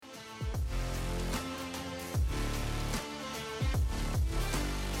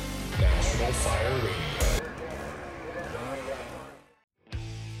National Fire Radio.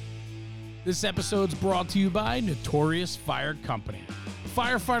 This episode's brought to you by Notorious Fire Company.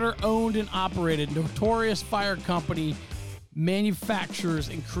 Firefighter owned and operated, Notorious Fire Company manufactures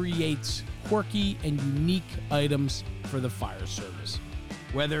and creates quirky and unique items for the fire service.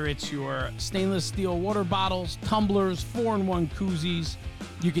 Whether it's your stainless steel water bottles, tumblers, 4-in-1 koozies,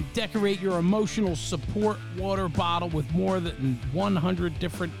 you can decorate your emotional support water bottle with more than 100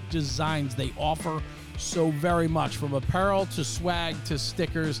 different designs. They offer so very much, from apparel to swag to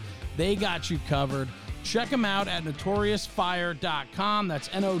stickers. They got you covered. Check them out at notoriousfire.com.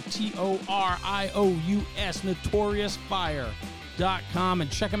 That's Notorious, notoriousfire.com.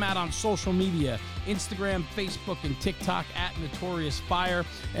 And check them out on social media, Instagram, Facebook, and TikTok at Notorious Fire.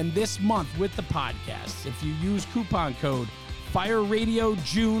 And this month with the podcast, if you use coupon code Fire Radio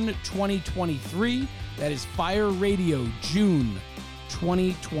June 2023, that is Fire Radio June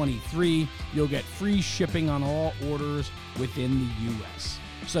 2023, you'll get free shipping on all orders within the U.S.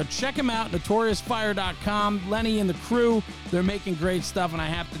 So check them out, notoriousfire.com. Lenny and the crew, they're making great stuff, and I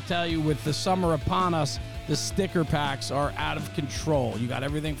have to tell you, with the summer upon us, the sticker packs are out of control. You got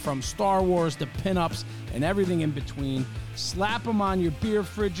everything from Star Wars to pinups and everything in between. Slap them on your beer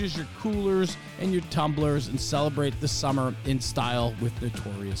fridges, your coolers, and your tumblers, and celebrate the summer in style with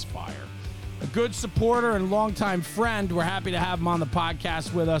Notorious Fire. A good supporter and longtime friend. We're happy to have him on the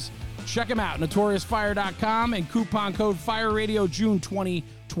podcast with us. Check him out, notoriousfire.com, and coupon code FIRERADIO June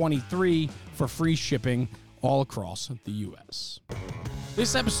 2023 for free shipping all across the U.S.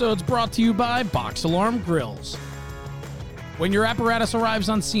 This episode's brought to you by Box Alarm Grills. When your apparatus arrives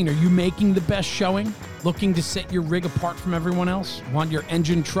on scene, are you making the best showing? Looking to set your rig apart from everyone else? Want your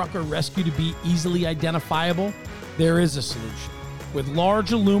engine, truck, or rescue to be easily identifiable? There is a solution. With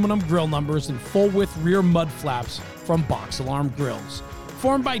large aluminum grill numbers and full-width rear mud flaps from Box Alarm Grills.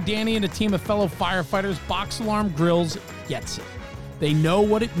 Formed by Danny and a team of fellow firefighters, Box Alarm Grills gets it. They know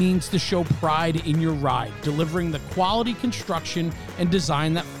what it means to show pride in your ride, delivering the quality construction and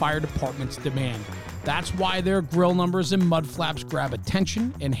design that fire departments demand. That's why their grill numbers and mud flaps grab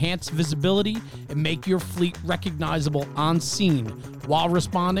attention, enhance visibility, and make your fleet recognizable on scene while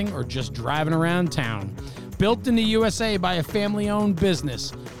responding or just driving around town. Built in the USA by a family-owned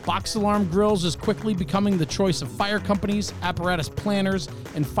business, Box Alarm Grills is quickly becoming the choice of fire companies, apparatus planners,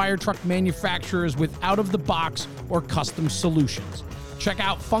 and fire truck manufacturers with out-of-the-box or custom solutions. Check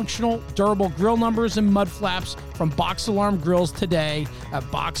out functional, durable grill numbers and mud flaps from Box Alarm Grills today at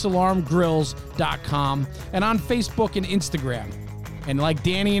boxalarmgrills.com and on Facebook and Instagram. And like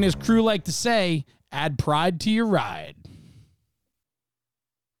Danny and his crew like to say, add pride to your ride.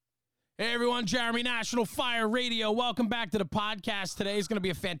 Hey everyone, Jeremy, National Fire Radio. Welcome back to the podcast. Today is going to be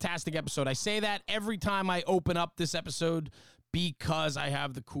a fantastic episode. I say that every time I open up this episode because I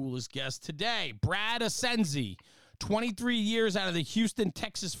have the coolest guest today. Brad Ascenzi, 23 years out of the Houston,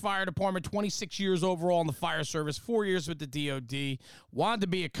 Texas Fire Department, 26 years overall in the fire service, 4 years with the DOD, wanted to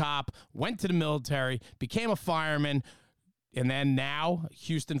be a cop, went to the military, became a fireman, and then now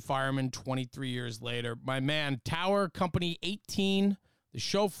Houston fireman 23 years later. My man, Tower Company 18, the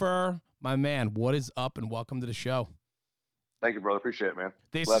chauffeur. My man, what is up, and welcome to the show. Thank you, brother. Appreciate it, man.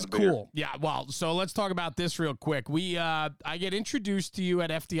 This is cool. Yeah, well, so let's talk about this real quick. I get introduced to you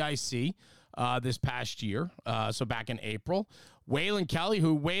at FDIC this past year, so back in April. Waylon Kelly,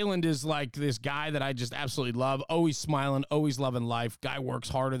 who Waylon is like this guy that I just absolutely love, always smiling, always loving life. Guy works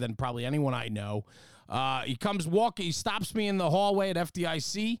harder than probably anyone I know. He comes walking, he stops me in the hallway at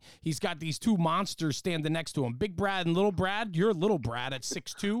FDIC. He's got these two monsters standing next to him. Big Brad and Little Brad. You're Little Brad at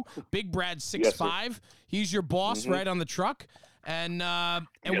 6'2". Big Brad 6'5". Yes, he's your boss right on the truck. And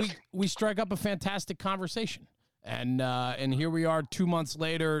we strike up a fantastic conversation. And here we are 2 months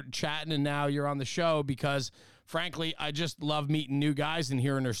later chatting, and now you're on the show because, frankly, I just love meeting new guys and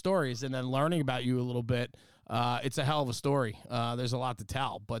hearing their stories and then learning about you a little bit. It's a hell of a story. There's a lot to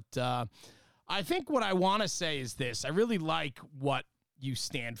tell. But I think what I want to say is this. I really like what you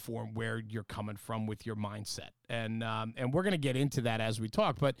stand for and where you're coming from with your mindset. And we're going to get into that as we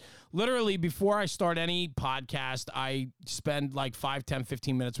talk. But literally, before I start any podcast, I spend like 5, 10,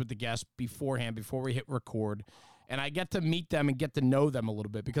 15 minutes with the guest beforehand, before we hit record. And I get to meet them and get to know them a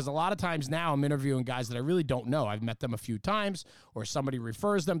little bit, because a lot of times now I'm interviewing guys that I really don't know. I've met them a few times, or somebody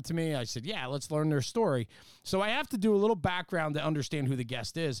refers them to me. I said, yeah, let's learn their story. So I have to do a little background to understand who the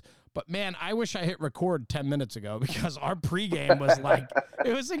guest is. But, man, I wish I hit record 10 minutes ago, because our pregame was like,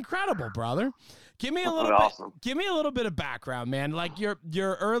 it was incredible, brother. Give me a little bit. Give me a little bit of background, man. Like your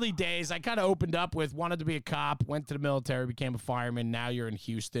early days, I kind of opened up with wanted to be a cop, went to the military, became a fireman. Now you're in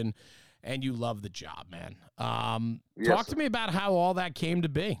Houston. And you love the job, man. Talk to me about how all that came to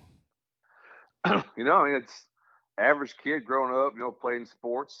be. I mean, it's average kid growing up, playing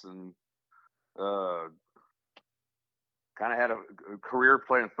sports and kind of had a career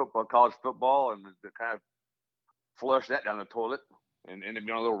playing football, college football, and to kind of flush that down the toilet and ended up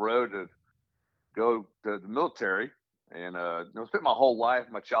on a little road to go to the military. And spent my whole life,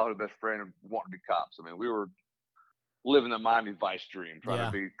 my childhood best friend wanting to be cops. I mean, we were living the Miami Vice dream, trying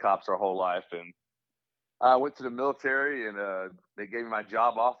to be cops our whole life. And I went to the military, and they gave me my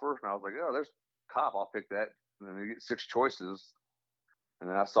job offer, and I was like, "Oh, there's a cop. I'll pick that." And then you get 6 choices, and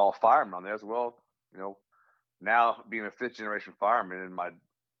then I saw a fireman on there as well. Now being a 5th generation fireman, and my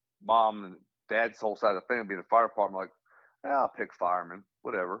mom and dad's whole side of the family being a fire department, I'm like, I'll pick fireman,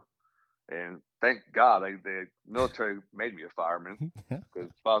 whatever. And thank God the military made me a fireman, because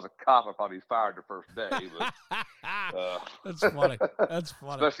if I was a cop, I'd probably be fired the first day. But that's funny. That's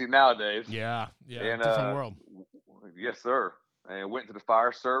funny, especially nowadays. Yeah, and, different world. Yes, sir. And went to the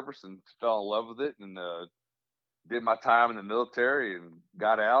fire service and fell in love with it, and did my time in the military and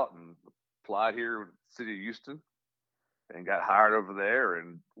got out and applied here in the city of Houston and got hired over there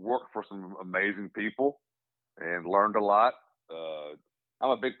and worked for some amazing people and learned a lot. I'm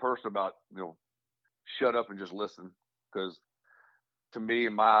a big person about, shut up and just listen, because to me,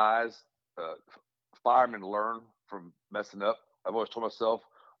 in my eyes, firemen learn from messing up. I've always told myself,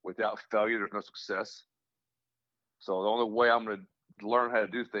 without failure, there's no success. So the only way I'm going to learn how to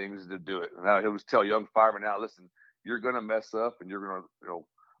do things is to do it. And I always tell young firemen now, listen, you're going to mess up and you're going to,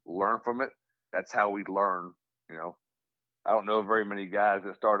 learn from it. That's how we learn. I don't know very many guys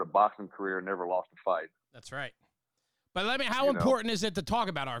that started a boxing career and never lost a fight. That's right. But how important is it to talk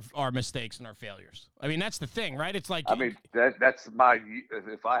about our mistakes and our failures? I mean, that's the thing, right? It's like, I mean, that's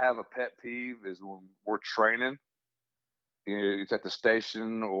if I have a pet peeve is when we're training, it's at the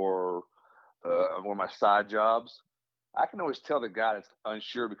station or one of my side jobs. I can always tell the guy that's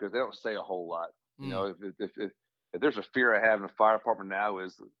unsure because they don't say a whole lot. If there's a fear I have in the fire department now,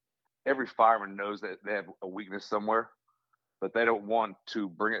 is every fireman knows that they have a weakness somewhere, but they don't want to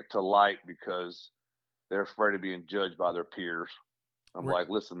bring it to light because they're afraid of being judged by their peers. I'm like,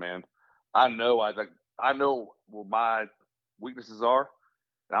 listen, man, I know where my weaknesses are,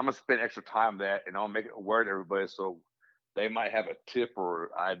 and I'm gonna spend extra time that, and I'll make it aware to everybody so they might have a tip or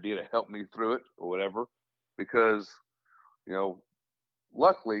idea to help me through it or whatever. Because,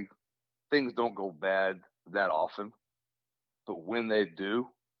 luckily things don't go bad that often, but when they do,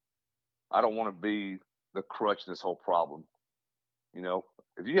 I don't want to be the crutch in this whole problem.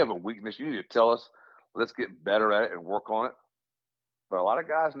 If you have a weakness, you need to tell us. Let's get better at it and work on it. But a lot of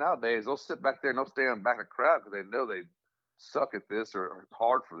guys nowadays, they'll sit back there and they'll stay in the back of the crowd because they know they suck at this or it's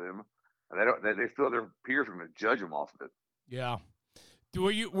hard for them, and they feel their peers are going to judge them off of it. Yeah.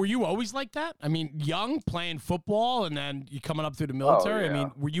 Were you always like that? I mean, young, playing football, and then you coming up through the military. Oh, yeah. I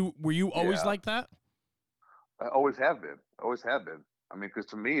mean, were you always like that? I always have been. I mean, because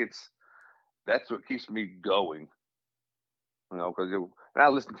to me, that's what keeps me going. Because I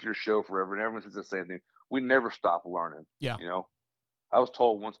listen to your show forever, and everyone says the same thing. We never stop learning. Yeah. I was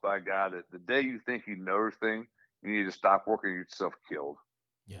told once by a guy that the day you think you know everything, you need to stop working yourself killed.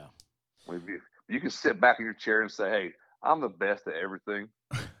 Yeah. You can sit back in your chair and say, "Hey, I'm the best at everything.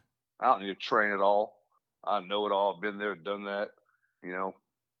 I don't need to train at all. I know it all. I've been there, done that."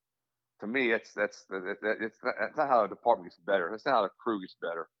 To me, it's not how a department gets better. That's not how the crew gets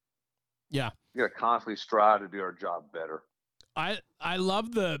better. Yeah. You got to constantly strive to do our job better. I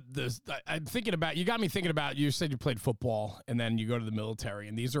love I'm thinking about, you got me thinking about, you said you played football and then you go to the military,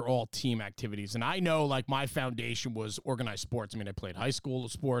 and these are all team activities. And I know, like, my foundation was organized sports. I mean, I played high school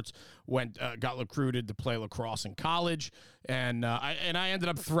sports, got recruited to play lacrosse in college, and I ended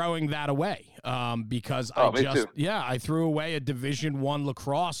up throwing that away because I threw away a Division I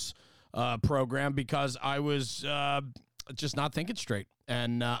lacrosse program because I was just not thinking straight.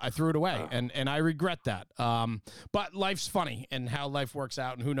 And I threw it away, and I regret that. But life's funny, and how life works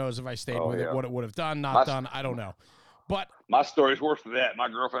out, and who knows if I stayed with it, what it would have done, done, I don't know. But my story's worse than that. My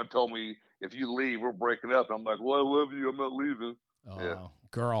girlfriend told me, if you leave, we're breaking up. I'm like, well, I love you. I'm not leaving. Oh, yeah.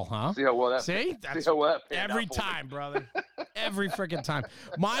 Girl, huh? See how well that? That's every time, brother. Every freaking time.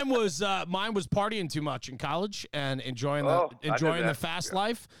 Mine was partying too much in college and enjoying the fast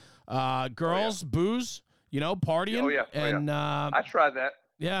life. Girls, booze. Partying. I tried that.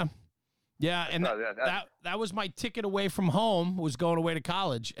 Yeah. And that was my ticket away from home, was going away to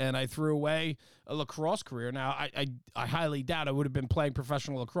college, and I threw away a lacrosse career. Now, I highly doubt I would have been playing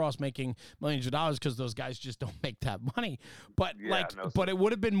professional lacrosse, making millions of dollars, because those guys just don't make that money. But but it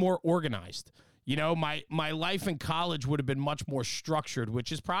would have been more organized. My life in college would have been much more structured,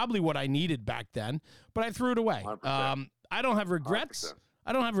 which is probably what I needed back then. But I threw it away. 100%. I don't have regrets. 100%.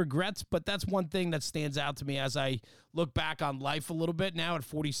 I don't have regrets, but that's one thing that stands out to me as I look back on life a little bit now at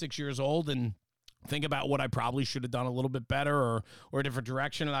 46 years old and think about what I probably should have done a little bit better or a different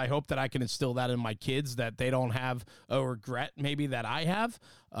direction. And I hope that I can instill that in my kids, that they don't have a regret maybe that I have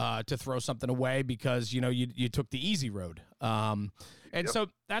to throw something away because, you took the easy road. So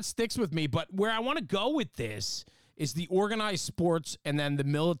that sticks with me. But where I want to go with this is the organized sports and then the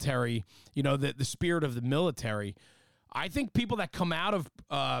military, the spirit of the military. I think people that come out of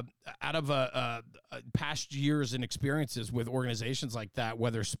past years and experiences with organizations like that,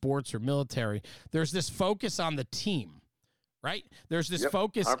 whether sports or military, there's this focus on the team, right? There's this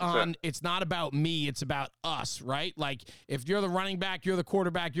focus 100%. on it's not about me, it's about us, right? Like if you're the running back, you're the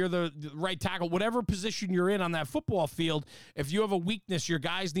quarterback, you're the right tackle, whatever position you're in on that football field, if you have a weakness, your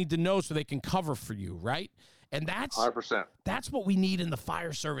guys need to know so they can cover for you, right? And that's 100%. That's what we need in the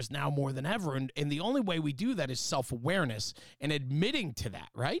fire service now more than ever. And the only way we do that is self-awareness and admitting to that,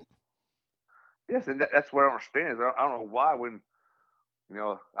 right? Yes, and that's what I understand. Is I don't know why when,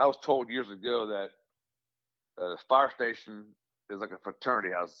 I was told years ago that the fire station is like a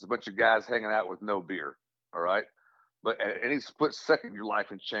fraternity house. It's a bunch of guys hanging out with no beer, all right? But at any split second, your life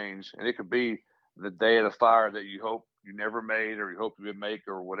can change. And it could be the day of the fire that you hope you never made or you hope you would make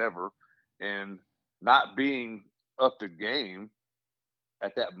or whatever. And not being up to game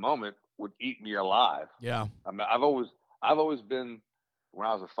at that moment would eat me alive. Yeah. I mean, I've always been, when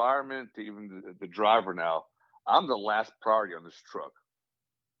I was a fireman to even the driver now, I'm the last priority on this truck.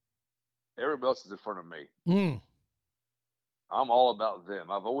 Everybody else is in front of me. I'm all about them.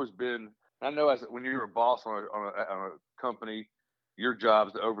 I've always been. I know when you're a boss on a company, your job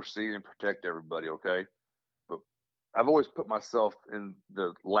is to oversee and protect everybody. Okay, but I've always put myself in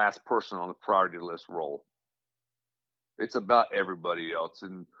the last person on the priority list role. It's about everybody else.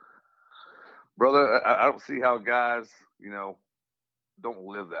 And brother, I don't see how guys, don't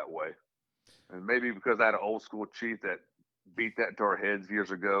live that way. And maybe because I had an old school chief that beat that into our heads years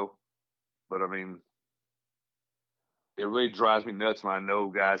ago. But I mean, it really drives me nuts when I know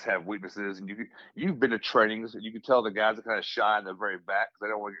guys have weaknesses. And you've been to trainings, and you can tell the guys are kind of shy in the very back because they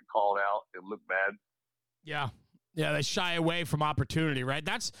don't want to get called out and look bad. Yeah. Yeah, they shy away from opportunity, right?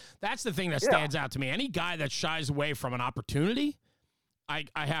 That's the thing that stands out to me. Any guy that shies away from an opportunity, I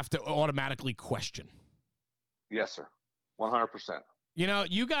have to automatically question. Yes, sir. 100%.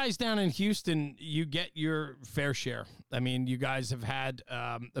 You guys down in Houston, you get your fair share. I mean, you guys have had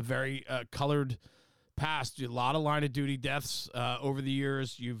a very colored past. A lot of line of duty deaths over the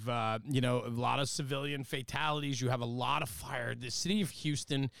years. You've, a lot of civilian fatalities. You have a lot of fire. The city of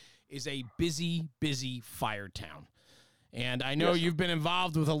Houston is a busy, busy fire town. And I know you've been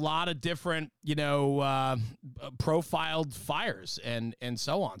involved with a lot of different, profiled fires and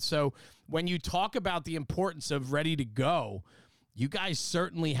so on. So when you talk about the importance of ready to go, you guys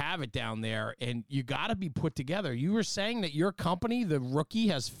certainly have it down there, and you got to be put together. You were saying that your company, the Rookie,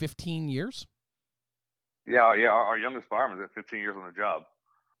 has 15 years? Yeah. Our youngest fireman's at 15 years on the job.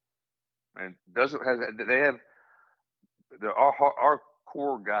 And our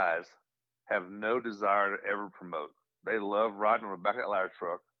core guys have no desire to ever promote. They love riding on the back of that ladder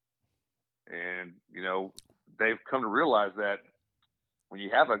truck. And, they've come to realize that when you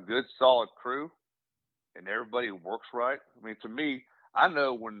have a good, solid crew and everybody works right, I mean, to me, I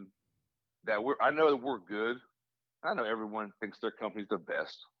know that we're good. I know everyone thinks their company's the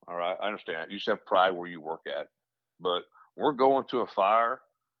best. All right. I understand. You should have pride where you work at. But we're going to a fire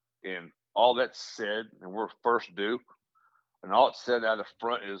and all that's said, and we're first due. And all it's said out of the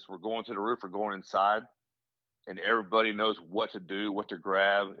front is we're going to the roof or going inside. And everybody knows what to do, what to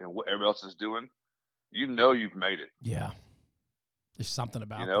grab, and what everybody else is doing. You've made it. Yeah. There's something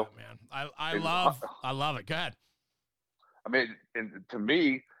about that, man. I love it. Go ahead. I mean, and to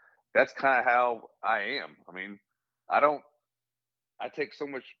me, that's kind of how I am. I mean, I take so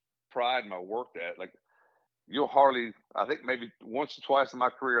much pride in my work that, like, I think maybe once or twice in my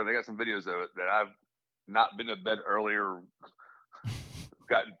career, they got some videos of it that I've not been to bed earlier,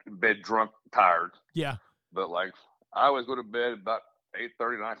 got in bed drunk, tired. Yeah. But like, I always go to bed about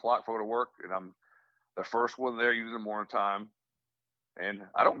 8:30, 9 o'clock before to work, and I'm the first one there usually in the morning time. And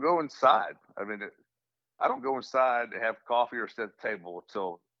I don't go inside. I mean, I don't go inside to have coffee or sit at the table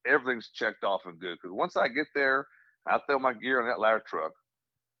until everything's checked off and good. Because once I get there, I throw my gear on that ladder truck,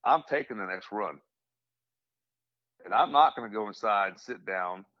 I'm taking the next run. And I'm not going to go inside and sit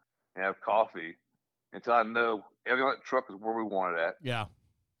down and have coffee until I know everything on that truck is where we want it at. Yeah.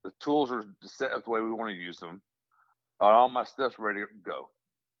 The tools are set up the way we want to use them. All my stuff's ready to go.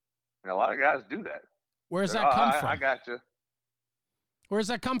 And a lot of guys do that. Where's that come from? I got you. Where's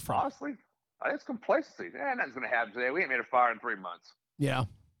that come from? Honestly, it's complacency. Nothing's going to happen today. We ain't made a fire in 3 months. Yeah.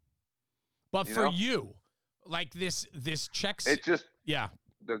 But for you, like this checks. It's just yeah.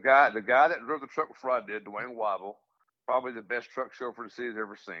 the guy that drove the truck before I did, Dwayne Wobble, probably the best truck chauffeur the city's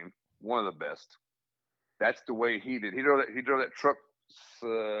ever seen. One of the best. That's the way he did. He drove that truck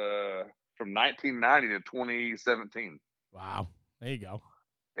from 1990 to 2017. Wow. There you go.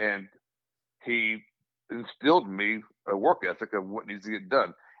 And he instilled in me a work ethic of what needs to get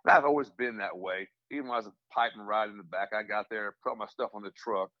done. And I've always been that way. Even when I was piping ride in the back, I got there, put my stuff on the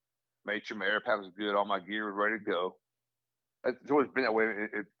truck, made sure my air pack was good, all my gear was ready to go. It's always been that way.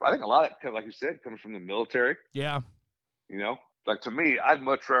 I think a lot of it, like you said, comes from the military. Yeah. Like to me, I'd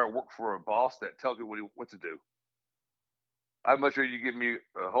much rather work for a boss that tells me what to do. I'd much rather you give me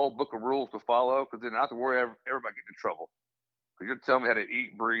a whole book of rules to follow, because then I don't have to worry everybody getting in trouble. Because you're telling me how to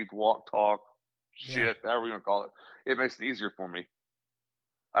eat, breathe, walk, talk, shit, however you want to call it. It makes it easier for me.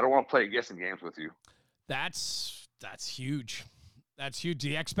 I don't want to play guessing games with you. That's huge. That's huge.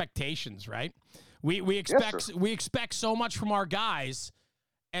 The expectations, right? We expect so much from our guys,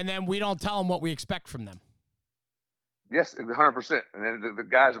 and then we don't tell them what we expect from them. Yes, 100%. And then the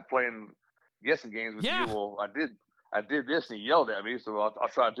guys are playing guessing games with you. Well, I did this, and he yelled at me, so I'll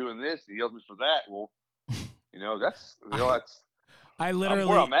try doing this. He yelled at me for that. Well, that's I literally I'm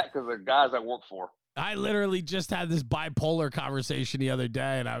where I'm at because of the guys I work for. I literally just had this bipolar conversation the other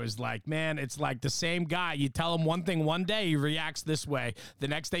day, and I was like, man, it's like the same guy. You tell him one thing one day, he reacts this way. The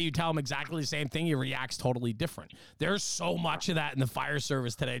next day you tell him exactly the same thing, he reacts totally different. There's so much of that in the fire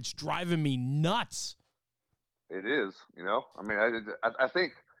service today. It's driving me nuts. It is, I mean, I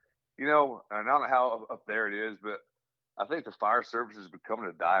think, and I don't know how up there it is, but I think the fire service is becoming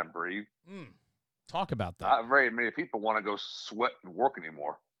a die and breathe. Talk about that. Not very many people want to go sweat and work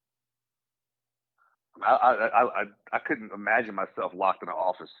anymore. I couldn't imagine myself locked in an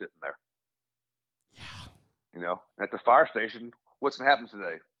office sitting there. Yeah. At the fire station, what's going to happen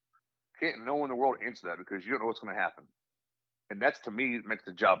today? Can't no one in the world answer that because you don't know what's going to happen. And that's, to me, makes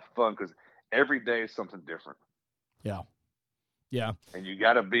the job fun because every day is something different. Yeah. Yeah. And you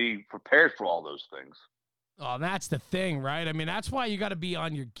got to be prepared for all those things. Oh, that's the thing, right? I mean, that's why you got to be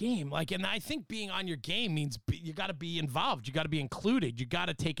on your game. And I think being on your game means you got to be involved. You got to be included. You got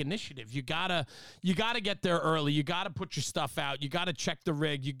to take initiative. You got to get there early. You got to put your stuff out. You got to check the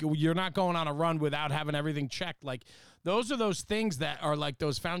rig. You're not going on a run without having everything checked. Like, those are those things that are like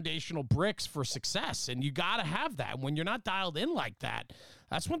those foundational bricks for success. And you got to have that. When you're not dialed in like that,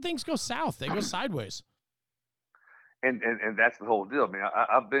 that's when things go south. They go sideways. And that's the whole deal. I mean,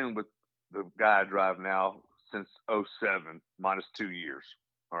 I've been with the guy I drive now since 2007, minus 2 years.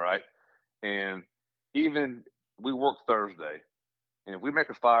 All right. And even we work Thursday. And if we make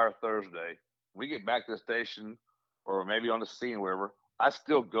a fire Thursday, we get back to the station or maybe on the scene or wherever, I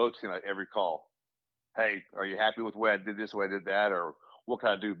still go to him at every call. Hey, are you happy with the way I did this, the way I did that? Or what can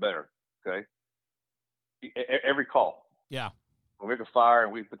I do better? Okay. Every call. Yeah. When we make a fire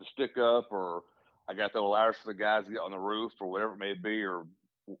and we put the stick up, or I got the ladders for the guys to get on the roof or whatever it may be, or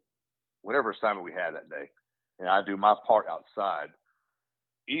whatever assignment we had that day. And I do my part outside.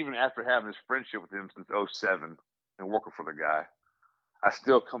 Even after having this friendship with him since 2007 and working for the guy, I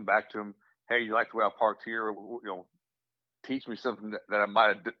still come back to him. Hey, you like the way I parked here? Teach me something that I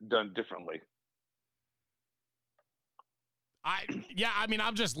might have done differently. I mean,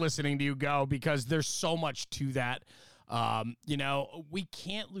 I'm just listening to you go because there's so much to that. We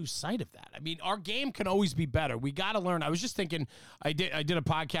can't lose sight of that. I mean, our game can always be better. We got to learn. I was just thinking, I did a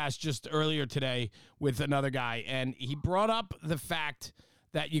podcast just earlier today with another guy, and he brought up the fact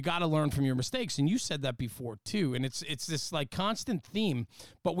that you got to learn from your mistakes. And you said that before too. And it's this like constant theme,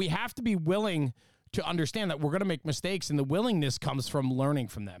 but we have to be willing to understand that we're going to make mistakes, and the willingness comes from learning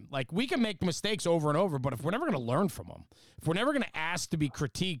from them. Like, we can make mistakes over and over, but if we're never going to learn from them, if we're never going to ask to be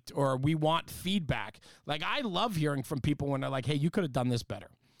critiqued, or we want feedback, like, I love hearing from people when they're like, hey, you could have done this better.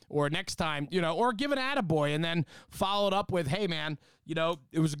 Or next time, or give an attaboy and then follow it up with, hey, man,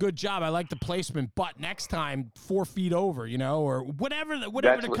 it was a good job. I like the placement, but next time 4 feet over, or whatever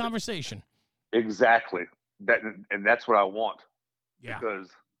the conversation. Exactly. And that's what I want. Yeah. Because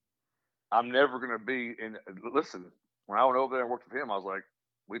I'm never going to be in. Listen, when I went over there and worked with him, I was like,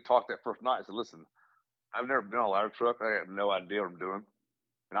 we talked that first night. I said, listen, I've never been on a ladder truck. I have no idea what I'm doing.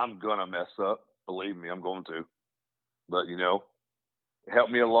 And I'm going to mess up. Believe me, I'm going to. But, help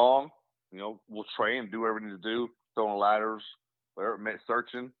me along. We'll train, do whatever we need to do, throwing ladders, whatever it meant,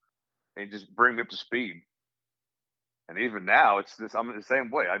 searching, and just bring me up to speed. And even now, it's this. I'm the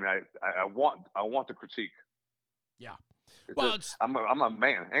same way. I mean, I want the critique. Yeah. I'm a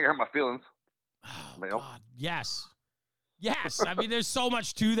man. I ain't hurt my feelings. Oh, God. Yes. I mean, there's so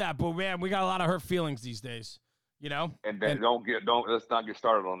much to that, but man, we got a lot of hurt feelings these days. And then let's not get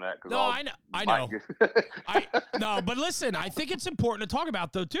started on that. No, I know. No, but listen, I think it's important to talk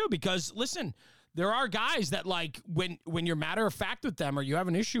about though too, because listen, there are guys that like when you're matter of fact with them or you have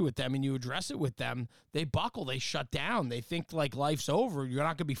an issue with them and you address it with them, they buckle, they shut down, they think like life's over, you're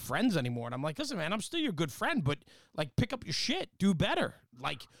not gonna be friends anymore. And I'm like, listen, man, I'm still your good friend, but like pick up your shit, do better.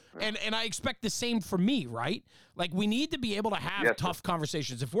 Like, and I expect the same from me, right? Like we need to be able to have tough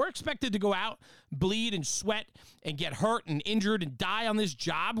conversations. If we're expected to go out, bleed and sweat and get hurt and injured and die on this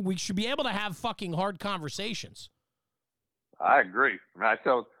job, we should be able to have fucking hard conversations. I agree. I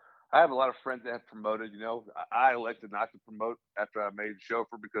have a lot of friends that have promoted. I elected not to promote after I made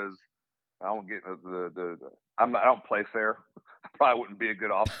chauffeur because I don't get I don't play fair. I probably wouldn't be a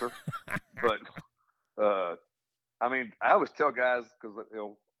good officer. But I always tell guys because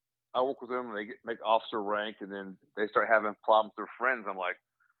I work with them and they make officer rank, and then they start having problems with their friends. I'm like,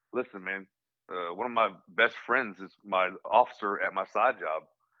 listen, man, one of my best friends is my officer at my side job,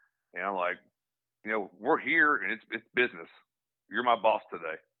 and I'm like, we're here and it's business. You're my boss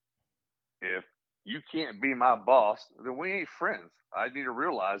today. If you can't be my boss, then we ain't friends. I need to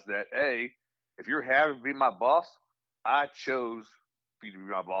realize that, if you're having to be my boss, I chose for you to be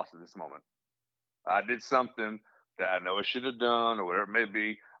my boss at this moment. I did something that I know I should have done or whatever it may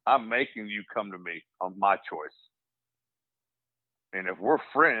be. I'm making you come to me on my choice. And if we're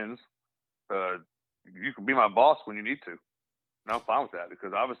friends, you can be my boss when you need to. And I'm fine with that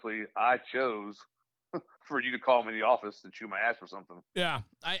because obviously I chose for you to call me in the office and chew my ass for something. Yeah,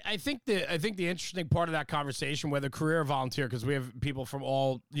 I think the interesting part of that conversation, whether career or volunteer, because we have people from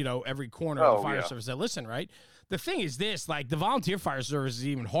all every corner of the fire service that listen, right? The thing is this, like the volunteer fire service is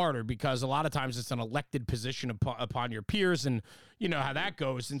even harder because a lot of times it's an elected position upon your peers, and you know how that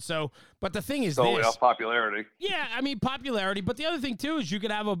goes. And so, but the thing is totally this. Off popularity. Yeah, popularity. But the other thing too is you could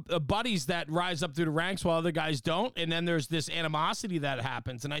have a buddies that rise up through the ranks while other guys don't, and then there's this animosity that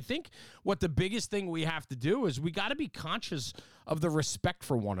happens. And I think what the biggest thing we have to do is we got to be conscious of the respect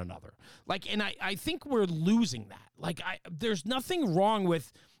for one another. Like, and I think we're losing that. Like, there's nothing wrong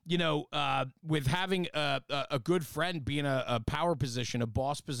with with having a good friend being a power position, a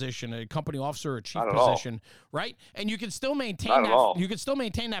boss position, a company officer, a chief position, right? And you can still maintain that. You can still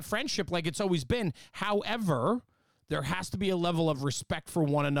maintain that friendship like it's always been. However, there has to be a level of respect for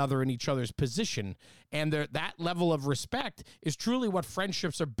one another in each other's position, and that level of respect is truly what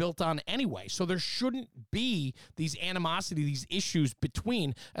friendships are built on anyway. So there shouldn't be these animosity, these issues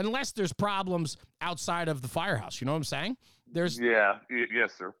between, unless there's problems outside of the firehouse. You know what I'm saying? Yes,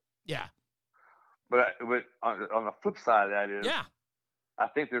 sir. Yeah. But on the flip side of that is, I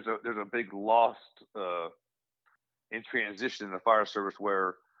think there's a big lost in transition in the fire service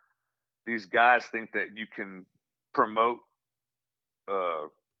where these guys think that you can promote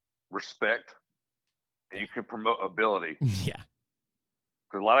respect and you can promote ability. Yeah.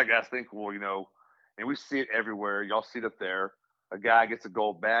 Because a lot of guys think, and we see it everywhere. Y'all see it up there. A guy gets a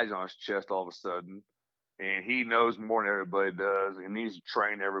gold badge on his chest all of a sudden, and he knows more than everybody does, and needs to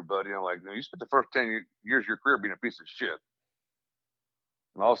train everybody. And I'm like, no, you spent the first 10 years of your career being a piece of shit.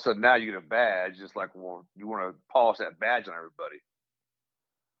 And all of a sudden now you get a badge. It's like, well, you want to polish that badge on everybody.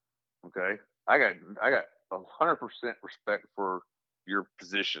 Okay? I got 100% respect for your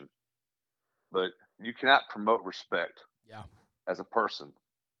position, but you cannot promote respect as a person.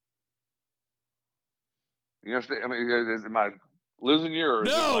 You understand? I mean, am I losing you? Or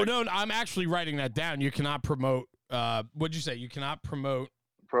no, I'm actually writing that down. You cannot promote, what'd you say? You cannot promote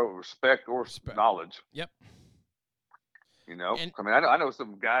respect or knowledge. Yep. I know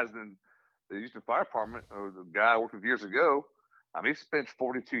some guys in the Houston Fire Department, or the guy I worked with years ago, he spent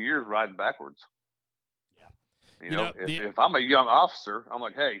 42 years riding backwards. If I'm a young officer, I'm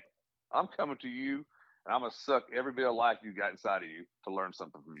like, hey, I'm coming to you, and I'm going to suck every bit of life you got inside of you to learn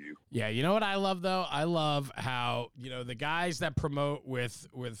something from you. Yeah, you know what I love, though? I love how, the guys that promote with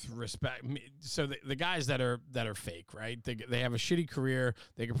respect, so the guys that are fake, right? They have a shitty career.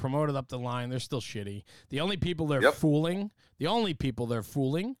 They get promoted up the line. They're still shitty. The only people they're fooling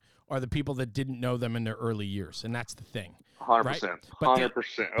are the people that didn't know them in their early years, and that's the thing. 100%. Right?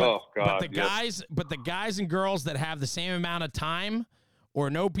 100%. Oh, God. But the guys and girls that have the same amount of time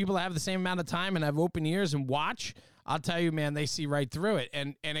or know people that have the same amount of time and have open ears and watch, I'll tell you, man, they see right through it.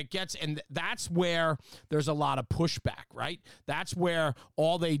 And that's where there's a lot of pushback, right? That's where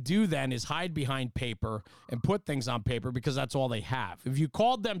all they do then is hide behind paper and put things on paper because that's all they have. If you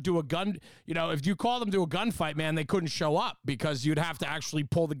called them to a gunfight, man, they couldn't show up because you'd have to actually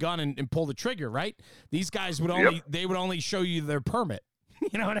pull the gun and pull the trigger, right? These guys would only show you their permit.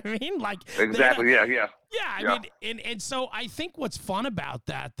 You know what I mean? Like exactly. Yeah. I mean, and so I think what's fun about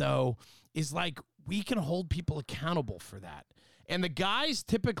that though is like we can hold people accountable for that. And the guys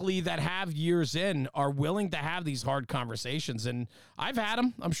typically that have years in are willing to have these hard conversations. And I've had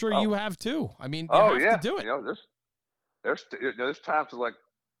them. I'm sure you have too. I mean, you have to do it. There's times like,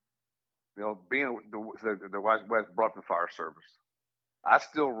 being the wife brought the fire service. I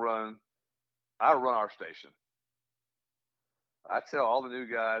run our station. I tell all the new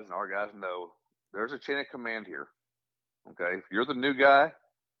guys and our guys know there's a chain of command here. Okay. If you're the new guy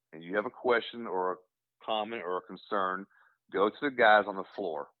and you have a question or a comment or a concern, go to the guys on the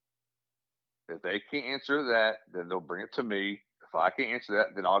floor. If they can't answer that, then they'll bring it to me. If I can't answer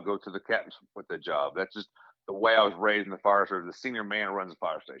that, then I'll go to the captains with the job. That's just the way I was raised in the fire service. The senior man runs the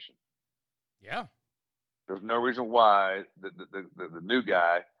fire station. Yeah. There's no reason why the new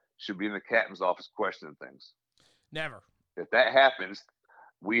guy should be in the captain's office questioning things. Never. If that happens,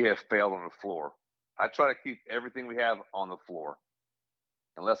 we have failed on the floor. I try to keep everything we have on the floor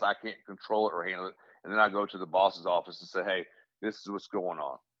unless I can't control it or handle it. And then I go to the boss's office and say, hey, this is what's going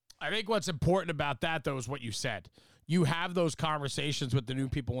on. I think what's important about that, though, is what you said. You have those conversations with the new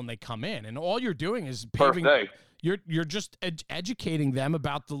people when they come in, and all you're doing is paving. You're just educating them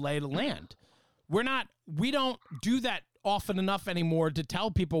about the lay of the land. We don't do that often enough anymore to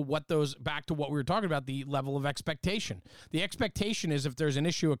tell people back to what we were talking about, the level of expectation. The expectation is if there's an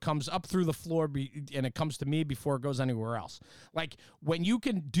issue, it comes up through the floor and it comes to me before it goes anywhere else. Like when you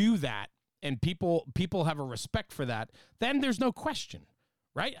can do that and people have a respect for that, then there's no question,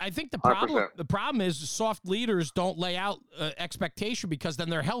 right? I think the problem is soft leaders don't lay out expectation because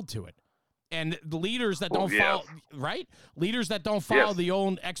then they're held to it. And the leaders that don't follow, right? Leaders that don't follow the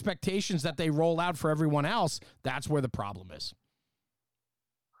own expectations that they roll out for everyone else, that's where the problem is.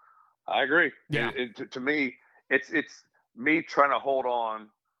 I agree. Yeah. To me, it's me trying to hold on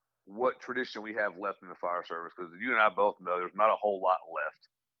what tradition we have left in the fire service, because you and I both know there's not a whole lot left.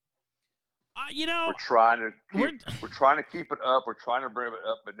 We're trying to keep it up. We're trying to bring it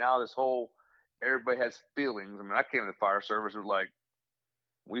up, but now everybody has feelings. I mean, I came to the fire service, it was like,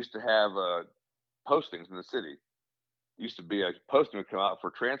 we used to have postings in the city. Used to be a posting would come out for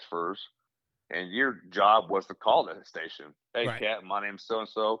transfers, and your job was to call that station. Hey, right. Captain, my name's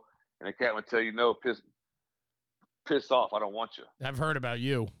so-and-so. And the captain would tell you, no, piss off. I don't want you. I've heard about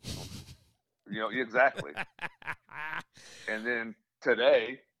you. Exactly. And then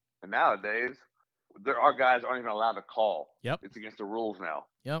today and nowadays, our guys aren't even allowed to call. Yep. It's against the rules now.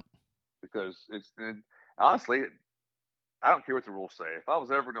 Yep. Because honestly, I don't care what the rules say. If I was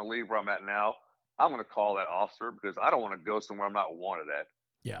ever going to leave where I'm at now, I'm going to call that officer because I don't want to go somewhere I'm not wanted at.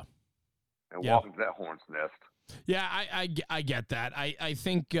 Yeah. And walk into that hornet's nest. Yeah, I get that. I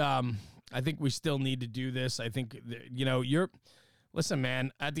think we still need to do this. I think listen,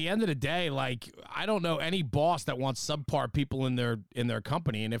 man, at the end of the day, like, I don't know any boss that wants subpar people in their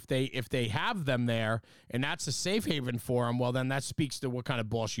company. And if they have them there and that's a safe haven for them, well, then that speaks to what kind of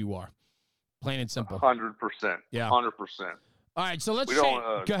boss you are. Plain and simple. 100%. Yeah. 100%. All right, so let's change.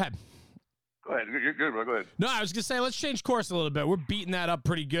 Go ahead. Go ahead. You're good, bro. Go ahead. No, I was gonna say let's change course a little bit. We're beating that up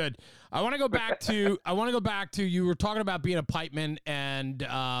pretty good. I want to go back to you were talking about being a pipeman and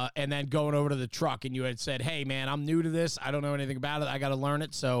then going over to the truck, and you had said, "Hey, man, I'm new to this. I don't know anything about it. I got to learn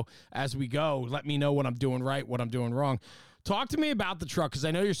it. So as we go, let me know what I'm doing right, what I'm doing wrong." Talk to me about the truck, because I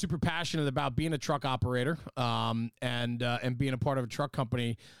know you're super passionate about being a truck operator and being a part of a truck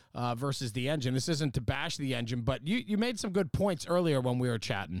company versus the engine. This isn't to bash the engine, but you made some good points earlier when we were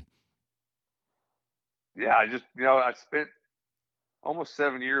chatting. Yeah, I spent almost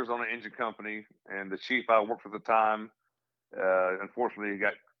 7 years on an engine company, and the chief I worked for at the time, unfortunately, he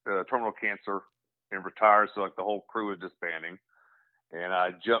got terminal cancer and retired, so like the whole crew was disbanding. And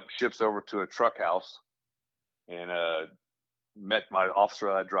I jumped ships over to a truck house and met my officer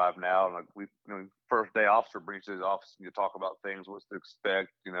that I drive now. And like first day officer brings to his office and you talk about things, what to expect.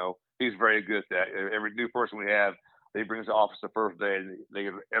 He's very good at that. Every new person we have, they bring us to the office the first day and they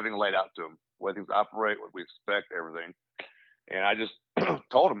get everything laid out to them, what things operate, what we expect, everything. And I just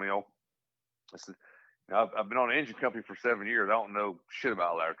told him, I said, I've been on an engine company for 7 years. I don't know shit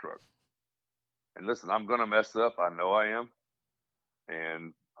about a ladder truck. And listen, I'm going to mess up. I know I am.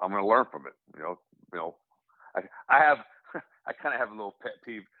 And I'm going to learn from it. I kind of have a little pet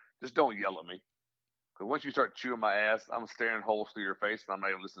peeve. Just don't yell at me. Because once you start chewing my ass, I'm staring holes through your face, and I'm not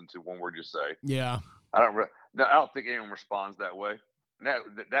even listening to one word you say. Yeah. I don't think anyone responds that way. And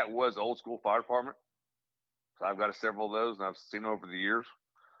that was old school fire department. So I've got several of those, and I've seen them over the years.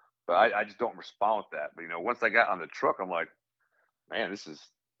 But I just don't respond with that. But once I got on the truck, I'm like, man, this is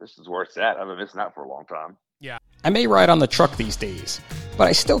where it's at. I've been missing out for a long time. Yeah. I may ride on the truck these days, but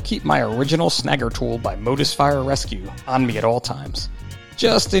I still keep my original snagger tool by Modus Fire Rescue on me at all times.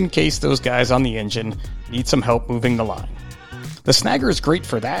 just in case those guys on the engine need some help moving the line. The snagger is great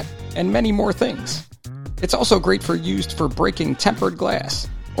for that, and many more things. It's also great for used for breaking tempered glass,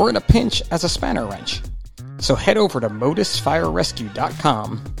 or in a pinch as a spanner wrench. So head over to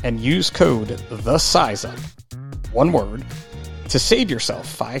modusfirerescue.com and use code THESIZEUP, one word, to save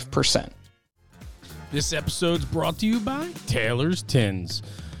yourself 5%. This episode's brought to you by Taylor's Tins.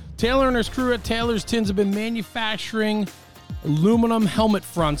 Taylor and his crew at Taylor's Tins have been manufacturing aluminum helmet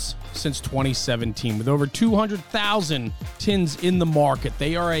fronts since 2017. With over 200,000 tins in the market,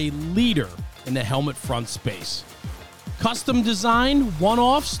 they are a leader in the helmet front space. Custom design,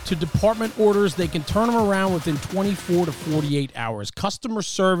 one-offs to department orders, they can turn them around within 24 to 48 hours. Customer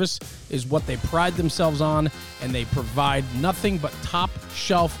service is what they pride themselves on, and they provide nothing but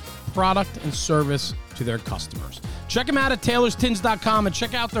top-shelf product and service to their customers. Check them out at taylorstins.com and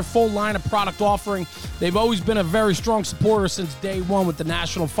check out their full line of product offering. They've always been a very strong supporter since day one with the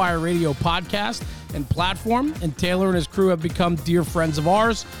National Fire Radio podcast and platform, and Taylor and his crew have become dear friends of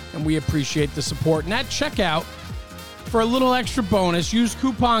ours, and we appreciate the support. And at checkout, for a little extra bonus, use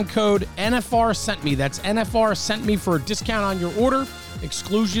coupon code NFR Sent Me. That's NFR Sent Me for a discount on your order.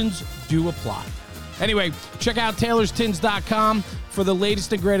 Exclusions do apply. Anyway, check out taylorstins.com for the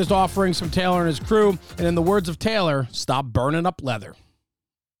latest and greatest offerings from Taylor and his crew. And in the words of Taylor, stop burning up leather.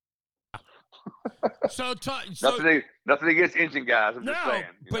 Nothing against engine guys. I'm just saying.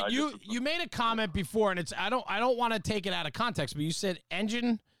 But you made a comment before, and it's I don't want to take it out of context, but you said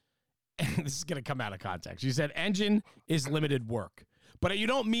engine. This is going to come out of context. You said engine is limited work. But you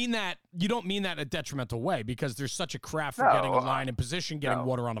don't mean that in a detrimental way, because there's such a craft for getting a line in position, getting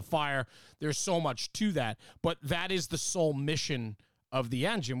water on a fire. There's so much to that. But that is the sole mission of the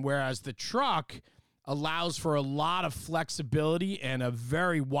engine, whereas the truck allows for a lot of flexibility and a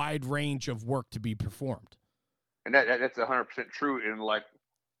very wide range of work to be performed. And that's 100% true in like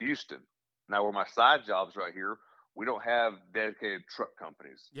Houston. Now, where my side jobs right here, we don't have dedicated truck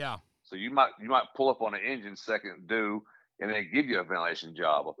companies. Yeah. So you might pull up on an engine second due, and they give you a ventilation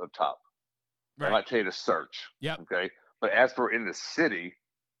job up top. Right. I might tell you to search. Yep. Okay. But as for in the city,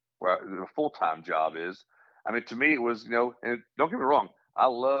 where the full-time job is, I mean, to me, it was, and don't get me wrong, I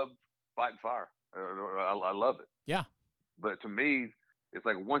love fighting fire. I love it. Yeah. But to me, it's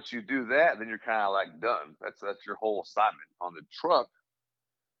like once you do that, then you're kind of like done. That's your whole assignment. On the truck,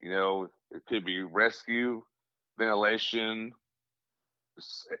 it could be rescue, ventilation,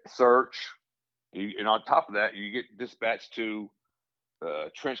 search. And on top of that, you get dispatched to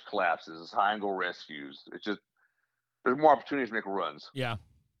trench collapses, high angle rescues. It's just, there's more opportunities to make runs. Yeah.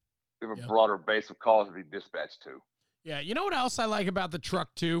 You have a broader base of calls to be dispatched to. Yeah. You know what else I like about the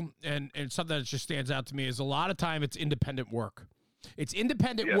truck too? And something that just stands out to me is a lot of time it's independent work. It's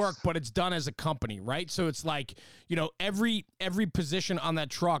independent work, but it's done as a company, right? So it's like, every position on that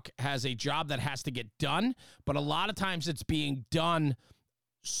truck has a job that has to get done, but a lot of times it's being done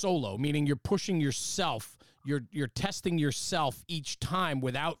solo, meaning you're pushing yourself, you're testing yourself each time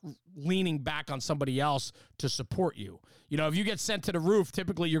without leaning back on somebody else to support you. If you get sent to the roof,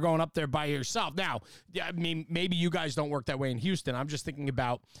 typically you're going up there by yourself. Now, I mean, maybe you guys don't work that way in Houston. I'm just thinking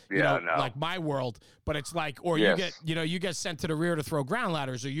about, like my world, but it's like, or you get sent to the rear to throw ground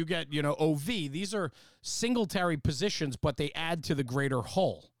ladders, or you get, OV. These are singletary positions, but they add to the greater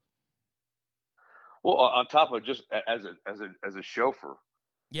whole. Well, on top of just as a chauffeur.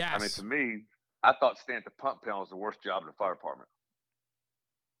 Yes. I mean, to me, I thought standing at the pump panel was the worst job in the fire department.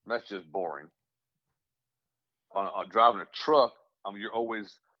 That's just boring. On driving a truck, you're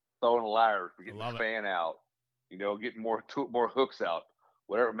always throwing ladders, getting the fan out, getting more hooks out,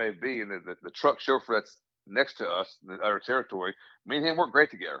 whatever it may be. And the truck chauffeur that's next to us in our territory, me and him work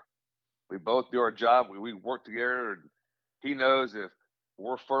great together. We both do our job. We work together, and he knows if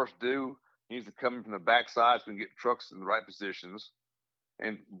we're first due, he needs to come in from the backside so we can get trucks in the right positions.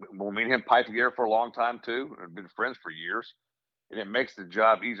 And me and him pipe together for a long time too, and been friends for years. And it makes the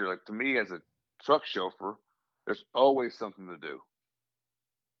job easier. Like, to me, as a truck chauffeur, there's always something to do.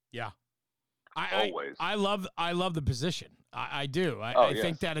 Yeah. Always. I love the position. I do. I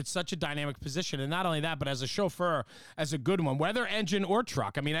think that it's such a dynamic position. And not only that, but as a chauffeur, as a good one, whether engine or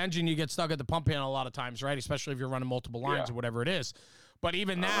truck. I mean, engine, you get stuck at the pump panel a lot of times, right? Especially if you're running multiple lines or whatever it is. But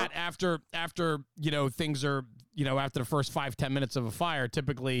even that, after things are, after the first 5-10 minutes of a fire,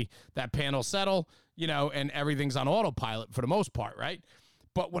 typically that panel settle, and everything's on autopilot for the most part, right?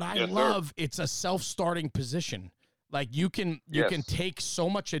 But what I love, it's a self-starting position. Like you can take so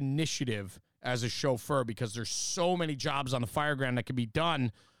much initiative as a chauffeur because there's so many jobs on the fireground that can be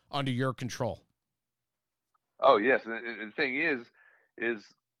done under your control. Oh yes, and the thing is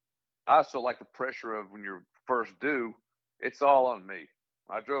I also like the pressure of when you're first due. It's all on me.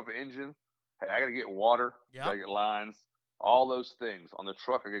 When I drove an engine, hey, I got to get water, Yep. got to get lines, all those things. On the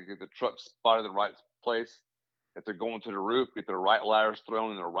truck, I got to get the truck spotted in the right place. If they're going to the roof, get the right ladders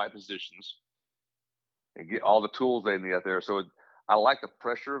thrown in the right positions, and get all the tools they need out there. So I like the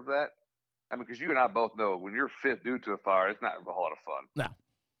pressure of that. I mean, because you and I both know when you're fifth due to a fire, it's not a whole lot of fun. No.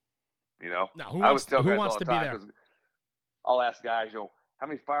 You know? No. I would tell guys all to the be time, there? because I'll ask guys, how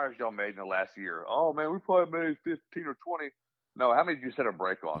many fires y'all made in the last year? Oh, man, we probably made 15 or 20. No, how many did you set a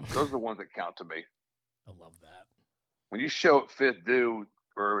break on? Those are the ones that count to me. I love that. When you show up fifth due,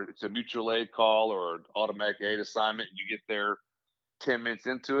 or it's a mutual aid call or an automatic aid assignment, and you get there 10 minutes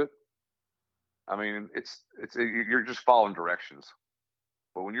into it, I mean, you're just following directions.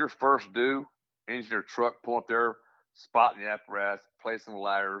 But when you're first due, engine or truck, pull up there, spotting the apparatus, placing the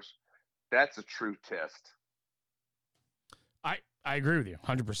ladders, that's a true test. I agree with you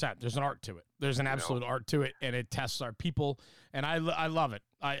 100%. There's an art to it. There's an absolute art to it, and it tests our people, and I love it.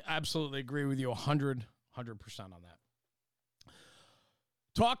 I absolutely agree with you 100% on that.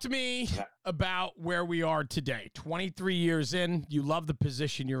 Talk to me about where we are today. 23 years in, you love the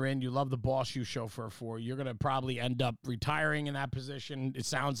position you're in. You love the boss you chauffeur for. You're going to probably end up retiring in that position. It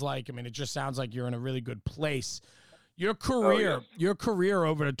sounds like, it just sounds like you're in a really good place. Your career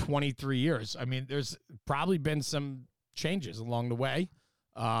over the 23 years, there's probably been some changes along the way.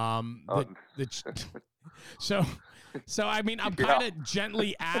 So I'm kind of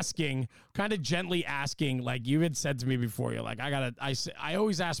gently asking, like you had said to me before, you're like, I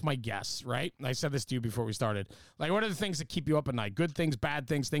always ask my guests, right? And I said this to you before we started. Like, what are the things that keep you up at night? Good things, bad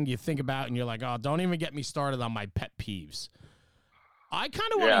things, things you think about, and you're like, oh, don't even get me started on my pet peeves. I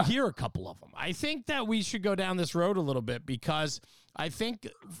kind of want to hear a couple of them. I think that we should go down this road a little bit, because I think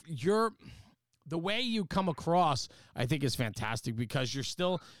the way you come across, I think, is fantastic, because you're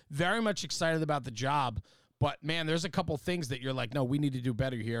still very much excited about the job. But, man, there's a couple things that you're like, no, we need to do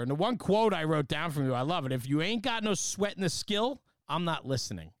better here. And the one quote I wrote down from you, I love it. If you ain't got no sweat in the skill, I'm not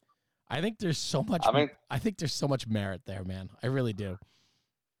listening. I think there's so much. I think there's so much merit there, man. I really do.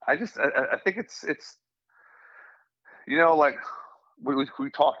 I think it's like we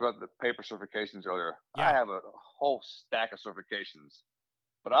talked about the paper certifications earlier. Yeah. I have a whole stack of certifications,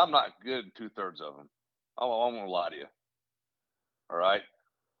 but I'm not good in 2/3 of them. I won't lie to you. All right.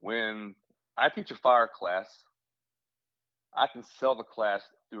 When I teach a fire class, I can sell the class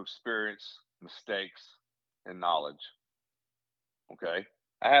through experience, mistakes, and knowledge. Okay.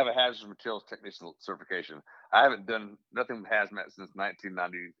 I have a hazardous materials technician certification. I haven't done nothing hazmat since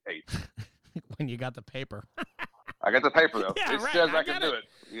 1998. When you got the paper. I got the paper, though. Yeah, it right. says I can do it.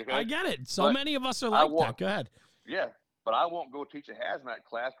 Okay? I get it. So many of us are like that. Go ahead. Yeah, but I won't go teach a hazmat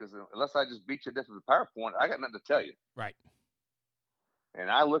class, because unless I just beat you to death with a PowerPoint, I got nothing to tell you. Right. And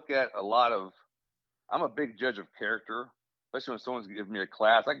I look at I'm a big judge of character, especially when someone's giving me a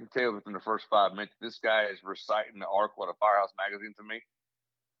class. I can tell within the first 5 minutes, this guy is reciting the article at a Firehouse magazine to me,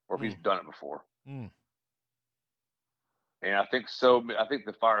 or if he's done it before. And I think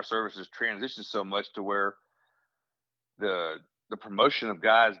the fire service has transitioned so much to where the promotion of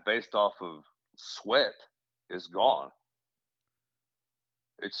guys based off of sweat is gone.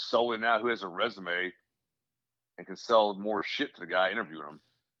 It's solely now who has a resume and can sell more shit to the guy interviewing him.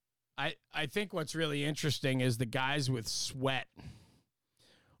 I think what's really interesting is the guys with sweat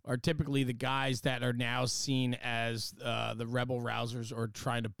are typically the guys that are now seen as the rebel rousers, or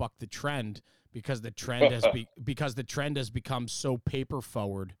trying to buck the trend, because the trend has become so paper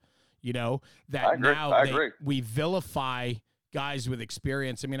forward, that we vilify guys with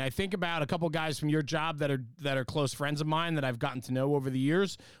experience. I think about a couple guys from your job that are close friends of mine that I've gotten to know over the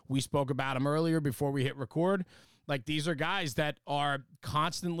years. We spoke about them earlier before we hit record. Like, these are guys that are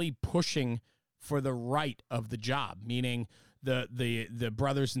constantly pushing for the right of the job, meaning the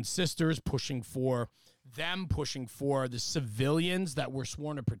brothers and sisters pushing for them, pushing for the civilians that we're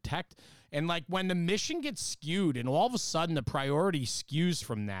sworn to protect. And like, when the mission gets skewed and all of a sudden the priority skews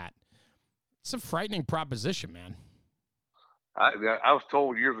from that, it's a frightening proposition, man. I was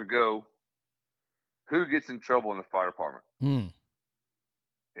told years ago, who gets in trouble in the fire department? And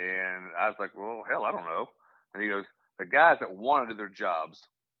I was like, well, hell, I don't know. And he goes, the guys that want to do their jobs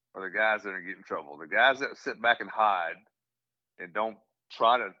are the guys that are getting in trouble. The guys that sit back and hide and don't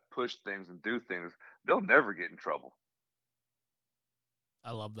try to push things and do things, they'll never get in trouble.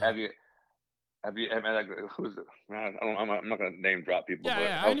 I love that. Have you like, who's it? I'm not going to name drop people, but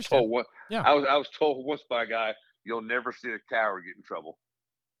I was told I was told once by a guy, you'll never see a coward get in trouble.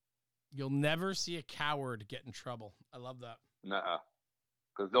 You'll never see a coward get in trouble. I love that. Nuh-uh.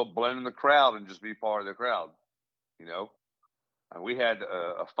 Because they'll blend in the crowd and just be part of the crowd, And we had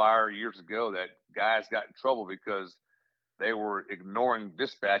a fire years ago that guys got in trouble because they were ignoring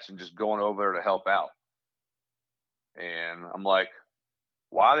dispatch and just going over there to help out. And I'm like,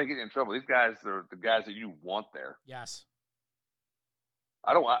 why are they getting in trouble? These guys are the guys that you want there. Yes.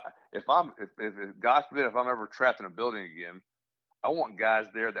 I don't. If God forbid, if I'm ever trapped in a building again, I want guys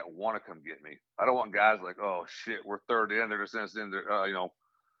there that want to come get me. I don't want guys like, oh shit, we're third in. They're just in.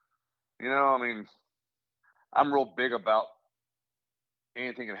 I mean, I'm real big about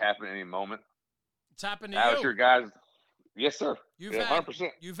anything can happen at any moment. It's happened to I you. was your guys. Yes, sir. You've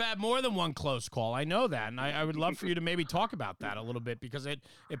 100%. You've had more than one close call. I know that, and I would love for you to maybe talk about that a little bit, because it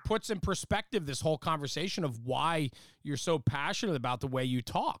puts in perspective this whole conversation of why you're so passionate about the way you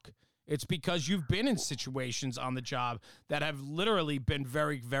talk. It's because you've been in situations on the job that have literally been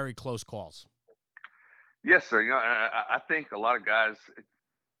very, very close calls. Yes, sir. I think a lot of guys,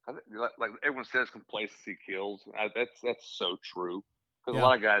 like everyone says, complacency kills. That's so true, because a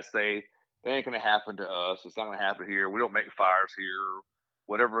lot of guys say, it ain't going to happen to us. It's not going to happen here. We don't make fires here,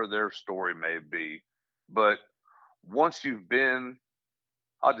 whatever their story may be. But once you've been,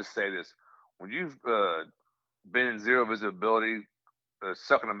 I'll just say this, when you've been in zero visibility,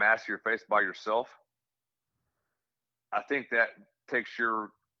 sucking a mask to your face by yourself, I think that takes your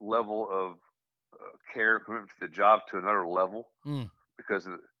level of care and commitment to the job to another level. Because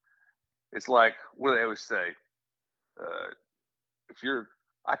it's like, what do they always say?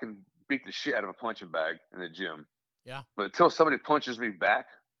 I can beat the shit out of a punching bag in the gym. Yeah. But until somebody punches me back,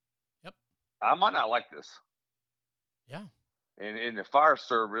 yep, I might not like this. Yeah. And in the fire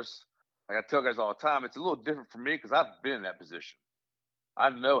service, like I tell guys all the time, it's a little different for me because I've been in that position. I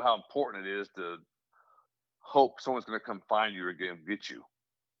know how important it is to hope someone's going to come find you again and get you.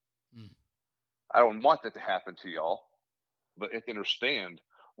 I don't want that to happen to y'all, but if you understand,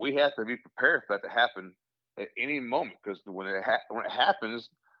 we have to be prepared for that to happen at any moment, because when it happens,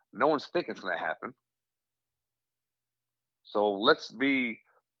 no one's thinking it's going to happen. So let's be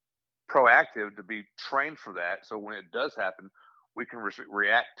proactive to be trained for that. So when it does happen, we can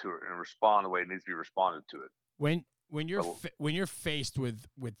react to it and respond the way it needs to be responded to it. When you're faced with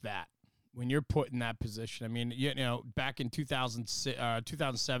that, when you're put in that position, I mean, back in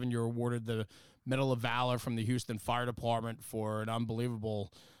 2007, you were awarded the Medal of Valor from the Houston Fire Department for an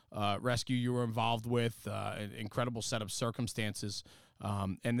unbelievable rescue you were involved with, an incredible set of circumstances.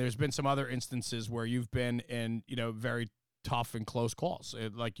 And there's been some other instances where you've been in, very tough and close calls,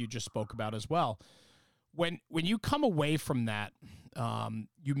 like you just spoke about as well. When you come away from that,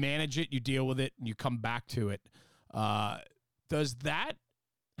 you manage it, you deal with it, and you come back to it. Does that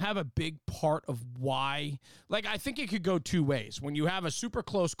have a big part of why? Like, I think it could go two ways. When you have a super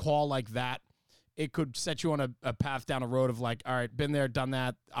close call like that, it could set you on a path down a road of like, all right, been there, done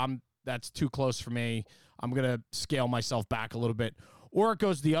that. That's too close for me. I'm going to scale myself back a little bit. Or it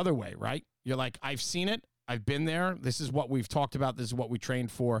goes the other way, right? You're like, I've seen it. I've been there. This is what we've talked about. This is what we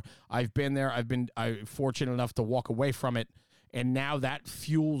trained for. I've been there. I'm fortunate enough to walk away from it. And now that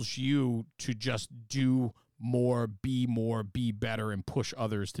fuels you to just do more, be better, and push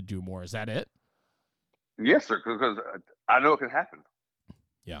others to do more. Is that it? Yes, sir, because I know it can happen.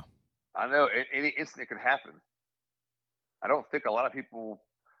 Yeah. I know any instant it can happen. I don't think a lot of people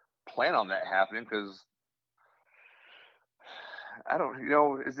plan on that happening, because I don't,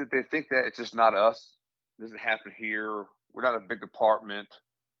 is it they think that it's just not us. It doesn't happen here. We're not a big department,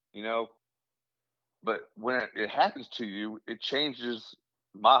 But when it happens to you, it changes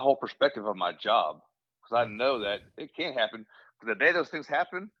my whole perspective of my job, because I know that it can't happen. Because the day those things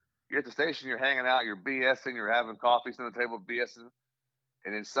happen, you're at the station, you're hanging out, you're BSing, you're having coffee, sitting at the table BSing,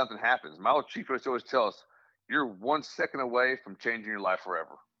 and then something happens. My old chief used to always tell us, you're 1 second away from changing your life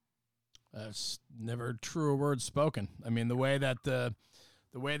forever. That's never truer words spoken. I mean, the way that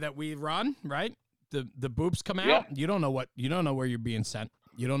we run, right? The boops come out. You don't know where you're being sent.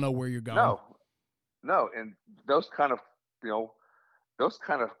 You don't know where you're going. No. And those kind of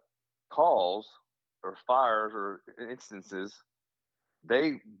calls or fires or instances,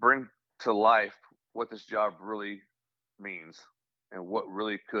 they bring to life what this job really means and what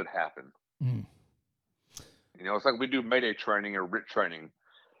really could happen. It's like we do Mayday training or RIT training.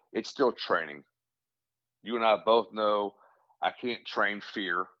 It's still training. You and I both know I can't train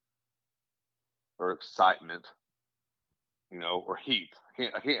fear or excitement, or heat.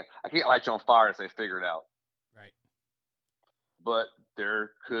 I can't light you on fire and say figure it out. Right. But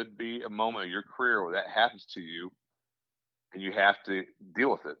there could be a moment of your career where that happens to you, and you have to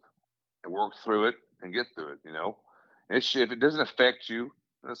deal with it and work through it and get through it. If it doesn't affect you,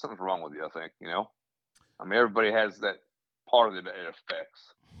 there's something wrong with you, I think. I mean, everybody has that part of it that it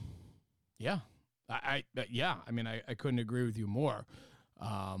affects. Yeah. I mean, I couldn't agree with you more.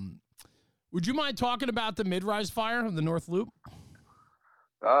 Would you mind talking about the mid-rise fire of the North Loop?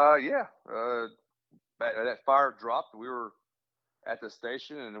 Yeah. That fire dropped. We were at the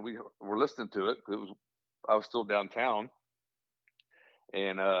station and we were listening to it. I was still downtown,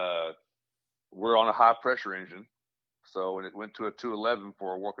 and we're on a high pressure engine. So when it went to a 211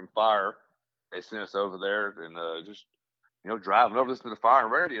 for a working fire, they sent us over there and just driving over, listening to the fire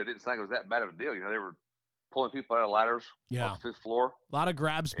on radio. Didn't think it was that bad of a deal. They were pulling people out of ladders on the 5th floor. A lot of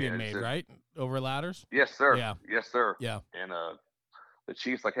grabs being made, right? Over ladders? Yes, sir. Yeah. Yes, sir. Yeah. And the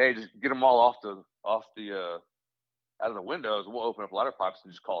chief's like, hey, just get them all off the out of the windows. We'll open up ladder pipes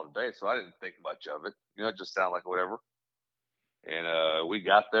and just call it a day. So I didn't think much of it. It just sounded like whatever. And we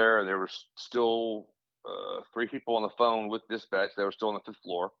got there, and there were still 3 people on the phone with dispatch. They were still on the 5th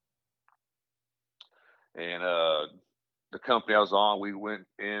floor. And the company I was on, we went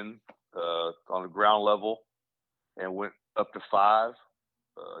in on the ground level and went up to 5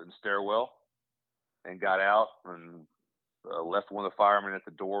 in the stairwell and got out and left one of the firemen at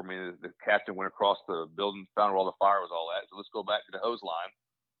the door. I mean, the captain went across the building, found where all the fire was all at. So let's go back to the hose line.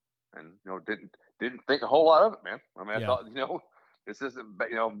 And didn't think a whole lot of it, man. I mean, I thought this isn't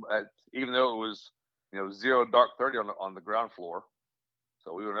even though it was 0 dark 30 on the ground floor.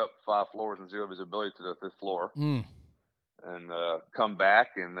 So we went up 5 floors and 0 visibility to the 5th floor. And come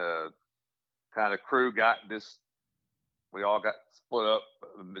back, and kind of crew got this. We all got split up.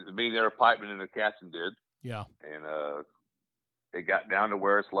 Me, the other pipeman, and the captain did. Yeah. And it got down to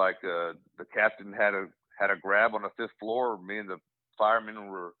where it's like the captain had a grab on the 5th floor. Me and the firemen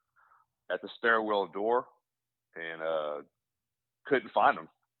were at the stairwell door, and couldn't find him.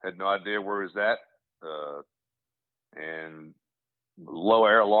 Had no idea where he was at. And low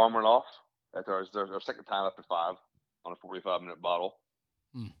air alarm went off. That's our second time up to 5 on a 45-minute bottle.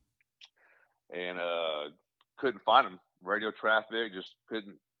 And couldn't find him. Radio traffic, just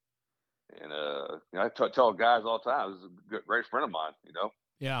couldn't. And I tell guys all the time, this is a great friend of mine,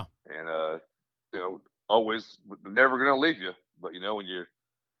 Yeah. And always never gonna leave you. But when you're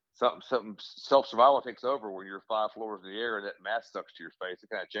something self-survival takes over when you're 5 floors in the air and that mask sucks to your face, it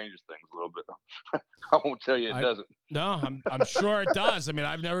kind of changes things a little bit. I won't tell you it doesn't. No, I'm sure it does. I mean,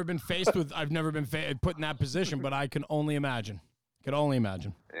 I've never been put in that position, but I can only imagine.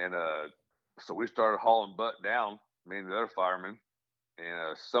 And so we started hauling butt down, me and the other fireman,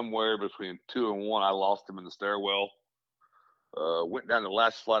 and somewhere between 2 and 1, I lost him in the stairwell. Went down the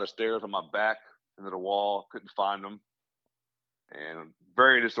last flight of stairs on my back into the wall, couldn't find him, and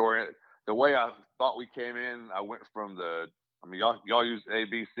very disoriented. The way I thought we came in, I went from y'all use A,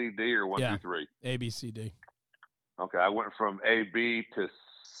 B, C, D, or 1, 2, 3? A, B, C, D. Okay, I went from A, B to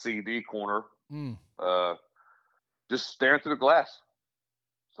C, D corner, just staring through the glass.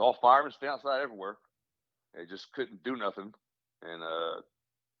 It's all firemen standing outside everywhere. They just couldn't do nothing. And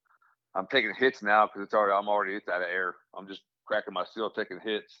I'm taking hits now because it's out of air. I'm just cracking my seal, taking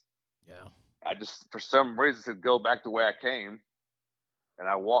hits. Yeah. I just, for some reason, said go back the way I came. And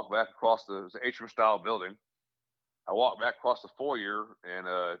I walked back across the atrium style building. I walked back across the foyer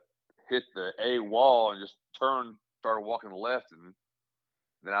and hit the A wall and just started walking left. And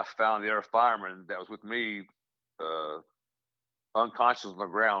then I found the other fireman that was with me, unconscious on the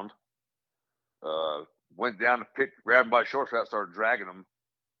ground. Went down to grabbed him by the short strap, started dragging him.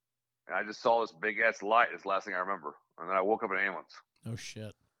 And I just saw this big ass light. It's the last thing I remember. And then I woke up in an ambulance. Oh,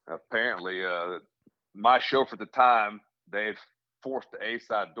 shit. Apparently, my chauffeur at the time, they forced the A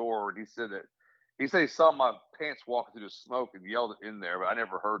side door, and he said he saw my pants walking through the smoke and yelled it in there, but I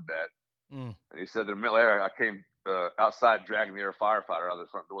never heard that. And he said that a minute later I came outside dragging the air firefighter out of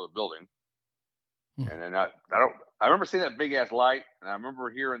the front door of the building. And then I remember seeing that big ass light, and I remember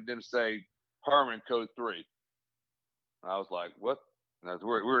hearing them say Herman code 3. And I was like, what? And we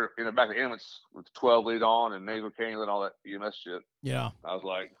were in the back of the ambulance with 12 lead on and nasal cannula and all that EMS shit. Yeah. I was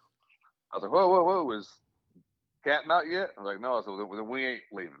like, whoa, is Captain out yet? I was like, no. So we ain't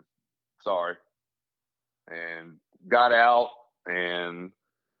leaving. Sorry. And got out and,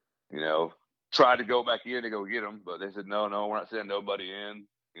 tried to go back in to go get him, but they said, no, we're not sending nobody in,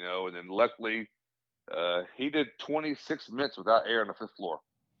 and then luckily he did 26 minutes without air on the 5th floor.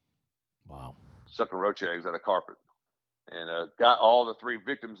 Wow. Sucking roach eggs out of carpet. And got all the 3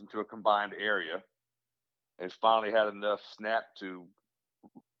 victims into a combined area and finally had enough snap to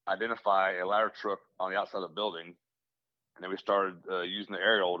identify a ladder truck on the outside of the building. And then we started using the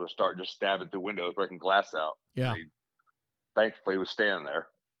aerial to start just stabbing through windows, breaking glass out. Yeah. Thankfully, he was standing there.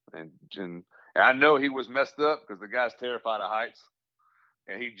 And I know he was messed up because the guy's terrified of heights.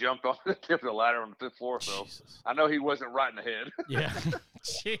 and he jumped off the tip of the ladder on the 5th floor. So Jesus. I know he wasn't right in the head. Yeah.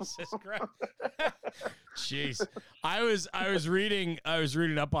 Jesus Christ. Jeez. I was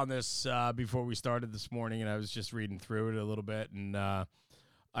reading up on this before we started this morning, and I was just reading through it a little bit, and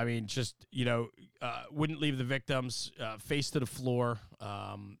I mean, just, wouldn't leave the victims face to the floor.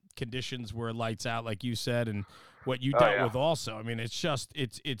 Conditions were lights out, like you said, and what you dealt with also. I mean,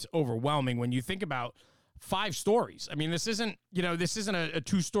 it's overwhelming when you think about 5 stories. I mean, this isn't a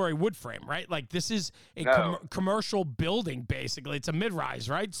 2-story wood frame, right? Like, this is a commercial building, basically. It's a mid-rise,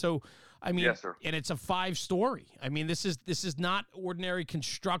 right? So, I mean, yes, sir. And it's a 5-story. I mean, this is not ordinary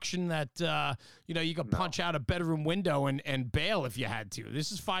construction that, you could punch out a bedroom window and bail if you had to.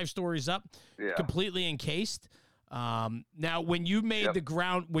 This is 5 stories up, completely encased. Now, when you made the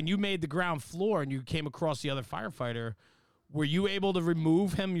ground floor and you came across the other firefighter, were you able to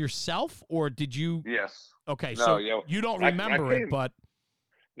remove him yourself, or did you? Yes. Okay, so you don't remember it, but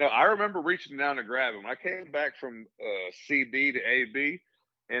no, I remember reaching down to grab him. I came back from CD to AB,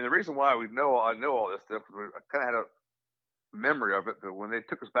 and the reason why I know all this stuff, I kind of had a memory of it. But when they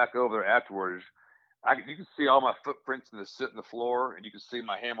took us back over there afterwards, you can see all my footprints in the floor, and you can see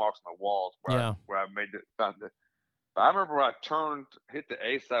my hand marks on the walls where I made it. But I remember when I hit the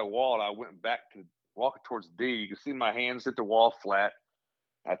A side wall, and I went back to walking towards D. You can see my hands hit the wall flat.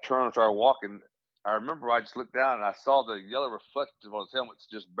 I turned and started walking. I remember I just looked down and I saw the yellow reflective on his helmet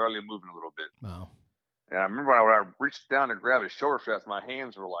just barely moving a little bit. Wow. And I remember when I reached down to grab his shoulder straps, my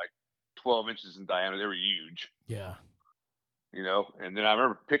hands were like 12 inches in diameter. They were huge. Yeah. And then I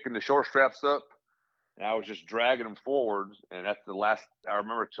remember picking the shoulder straps up and I was just dragging them forward. And that's the last I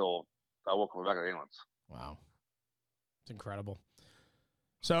remember till I woke up back at the ambulance. Wow. It's incredible.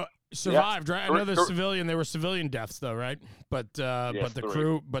 So survived, right? I know there were civilian deaths though, right? But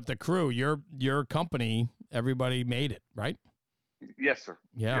the crew, your company, everybody made it, right? Yes, sir.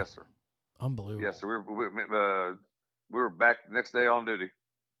 Yeah. Yes, sir. Unbelievable. Yes, sir. We were back the next day on duty.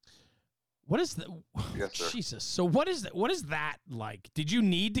 What is that? Yes, sir. Jesus. So what is that like? Did you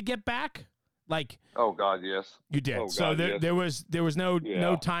need to get back? Like, oh God, yes. You did. Oh, so God, there was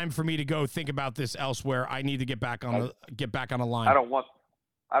no time for me to go think about this elsewhere. I need to get back on the line. I don't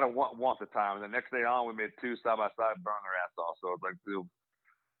want the time. And the next day on, we made 2 side by side, burn their ass off. So it's like they'll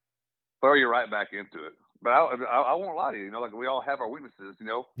throw you right back into it. But I won't lie to you. Like we all have our weaknesses.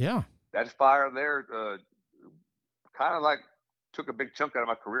 Yeah. That fire there, kind of like took a big chunk out of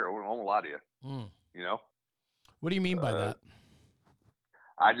my career. I won't lie to you. What do you mean by that?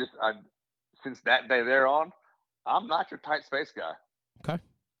 I since that day there on, I'm not your tight space guy. Okay.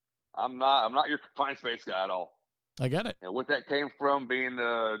 I'm not your confined space guy at all. I get it. And what that came from being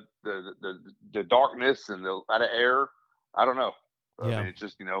the darkness and the out of air, I don't know. I mean, it's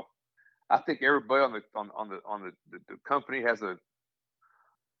just I think everybody on the company has a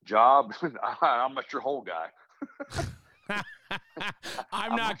job. I'm not your whole guy.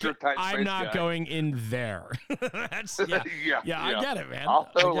 I'm not going in there. That's I get it, man.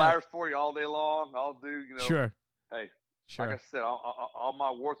 I'll throw ladders for you all day long. I'll do Sure. Hey, sure. Like I said, all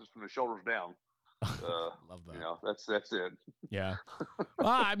my worth is from the shoulders down. Love that. That's it. Yeah. Well,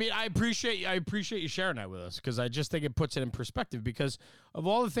 I mean, I appreciate you sharing that with us, because I just think it puts it in perspective, because of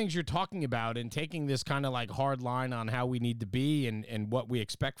all the things you're talking about and taking this kind of like hard line on how we need to be and what we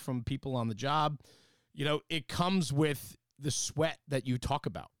expect from people on the job. It comes with the sweat that you talk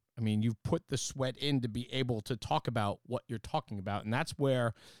about. I mean, you've put the sweat in to be able to talk about what you're talking about, and that's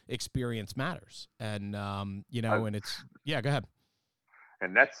where experience matters. And and it's go ahead.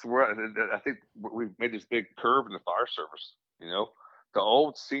 And that's where I think we've made this big curve in the fire service. The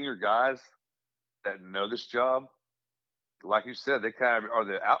old senior guys that know this job, like you said, they kind of are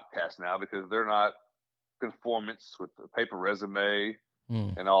the outcasts now because they're not conformants with the paper resume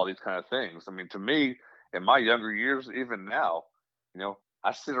and all these kind of things. I mean, to me, in my younger years, even now,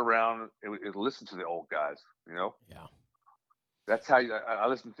 I sit around and listen to the old guys. Yeah. That's how I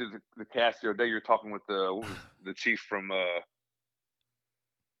listened to the cast the other day. You're talking with the chief from.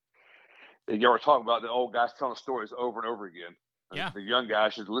 You were talking about the old guys telling stories over and over again. Yeah. The young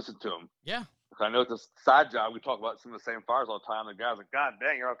guys should listen to them. Yeah. Because I know it's a side job. We talk about some of the same fires all the time. The guys are like, God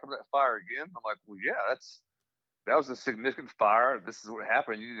dang, you're coming to that fire again. I'm like, well, yeah, that was a significant fire. This is what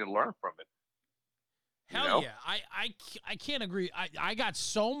happened. You need to learn from it. Hell yeah. I can't agree. I got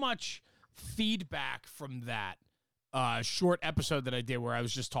so much feedback from that short episode that I did where I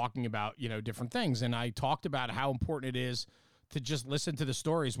was just talking about, different things. And I talked about how important it is to just listen to the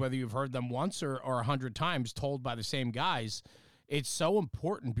stories, whether you've heard them once or 100 times told by the same guys. It's so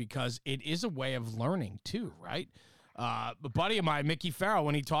important because it is a way of learning too, right? A buddy of mine, Mickey Farrell,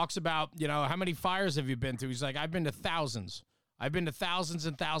 when he talks about, how many fires have you been to? He's like, I've been to thousands. I've been to thousands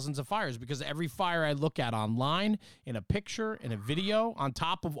and thousands of fires because every fire I look at online, in a picture, in a video, on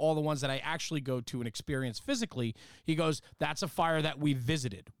top of all the ones that I actually go to and experience physically, he goes, that's a fire that we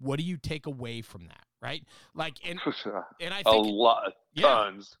visited. What do you take away from that? Right? Like, and I think a lot,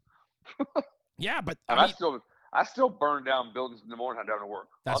 tons. Yeah, but and I mean, I still burn down buildings in the morning. I'm down to work.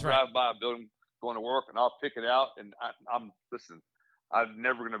 I'll drive by a building going to work, and I'll pick it out. And listen. I'm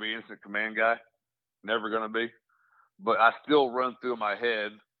never going to be an incident command guy. Never going to be. But I still run through my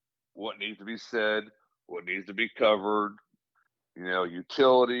head what needs to be said, what needs to be covered,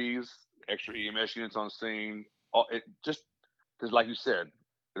 utilities, extra EMS units on scene. It just because, like you said,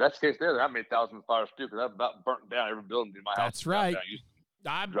 if that's the case there, I made thousands of fires too because I've about burnt down every building in my house. That's right.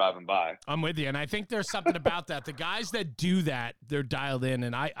 I'm driving by. I'm with you. And I think there's something about that. The guys that do that, they're dialed in,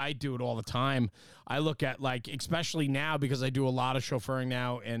 and I do it all the time. I look at, like, especially now because I do a lot of chauffeuring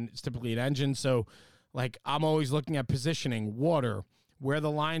now, and it's typically an engine. So, like, I'm always looking at positioning, water, where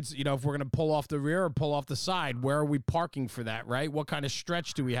the lines, if we're going to pull off the rear or pull off the side, where are we parking for that, right? What kind of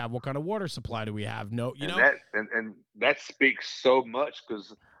stretch do we have? What kind of water supply do we have? And that speaks so much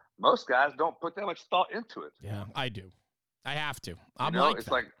because most guys don't put that much thought into it. Yeah, I do. I have to. It's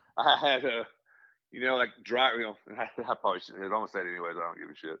like I had drive. I probably should. I almost said it anyways. I don't give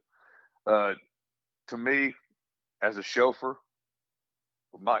a shit. To me, as a chauffeur,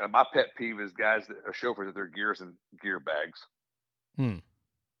 my pet peeve is guys that are chauffeurs that their gears in gear bags.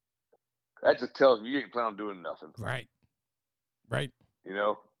 That just tells me you ain't planning on doing nothing. Right.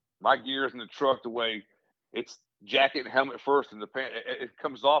 My gear's in the truck the way it's jacket and helmet first, and the pant. It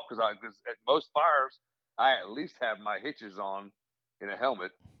comes off because at most fires, I at least have my hitches on in a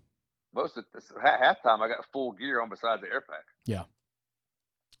helmet. Most of half time I got full gear on besides the air pack. Yeah.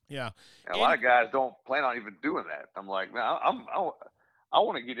 And a lot of guys don't plan on even doing that. I'm like, man, I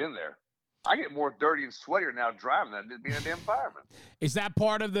want to get in there. I get more dirty and sweatier now driving than being a damn fireman. Is that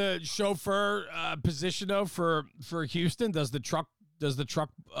part of the chauffeur position though for Houston? Does the truck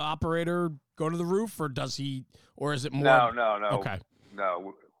operator go to the roof, or does he, or is it more? No. Okay.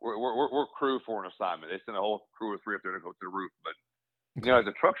 No, we're crew for an assignment. They send a whole crew of 3 up there to go to the roof. But as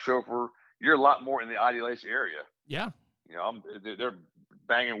a truck chauffeur, you're a lot more in the ideation area. Yeah. They're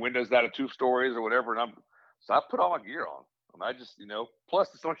banging windows out of 2 stories or whatever, so I put all my gear on. I just, plus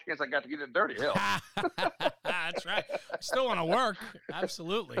there's so much chance I got to get it dirty. Hell. That's right. I still want to work.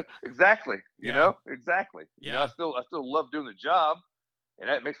 Absolutely. Exactly. Exactly. Yeah. I still love doing the job, and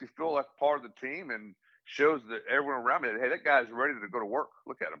that makes me feel like part of the team and shows that everyone around me that, hey, that guy's ready to go to work.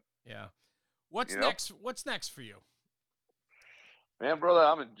 Look at him. Yeah. What's next? What's next for you? Man, brother,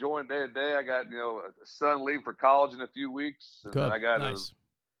 I'm enjoying day to day. I got, a son leaving for college in a few weeks. And Good. I got nice.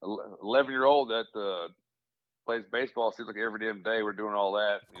 a 11-year-old that plays baseball. Seems like every damn day we're doing all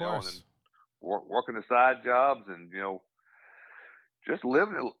that. Of course. And working the side jobs and, just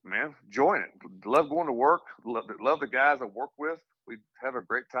living it, man. Enjoying it. Love going to work. Love the guys I work with. We have a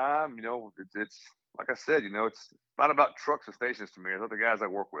great time. It's like I said, it's not about trucks and stations to me. It's not the guys I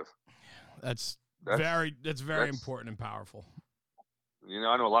work with. That's very important and powerful.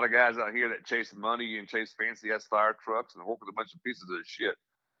 I know a lot of guys out here that chase money and chase fancy ass fire trucks and work with a bunch of pieces of shit.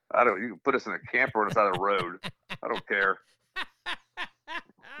 You can put us in a camper on the side of the road. I don't care.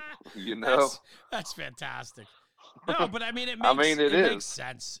 That's fantastic. No, but I mean, it makes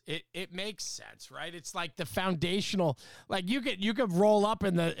sense. It makes sense, right? It's like the foundational, like you could roll up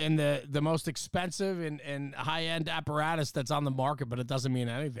in the most expensive and high end apparatus that's on the market, but it doesn't mean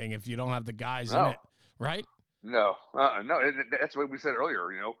anything if you don't have the guys in it, right? No. That's what we said earlier.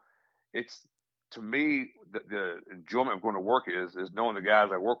 It's, to me, the enjoyment of going to work is knowing the guys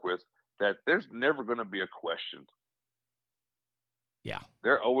I work with, that there's never going to be a question. Yeah.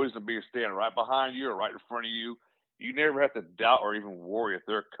 They're always going to be standing right behind you or right in front of you. You never have to doubt or even worry if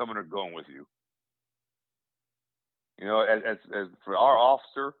they're coming or going with you. As for our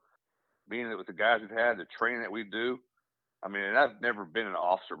officer, being with the guys we've had, the training that we do, I mean, and I've never been an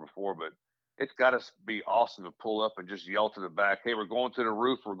officer before, but it's got to be awesome to pull up and just yell to the back, hey, we're going to the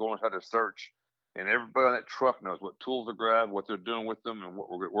roof, we're going to the search. And everybody on that truck knows what tools to grab, what they're doing with them, and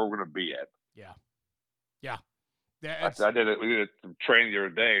where we're going to be at. Yeah. We did some training the other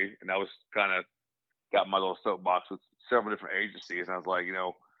day, and I was kind of got my little soapbox with several different agencies. And I was like,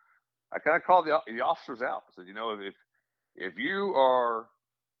 I kind of called the officers out. I said, if you are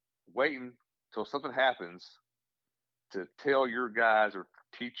waiting till something happens to tell your guys or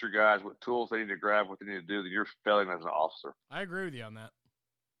teach your guys what tools they need to grab, what they need to do, then you're failing as an officer. I agree with you on that.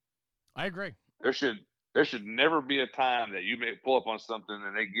 I agree. There should never be a time that you may pull up on something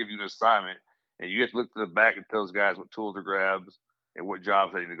and they give you an assignment and you have to look to the back and tell those guys what tools to grab and what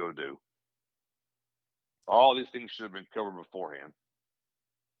jobs they need to go do. All these things should have been covered beforehand.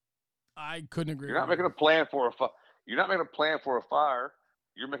 I couldn't agree. You're not making a plan for a You're not making a plan for a fire.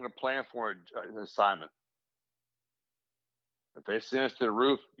 You're making a plan for an assignment. If they send us to the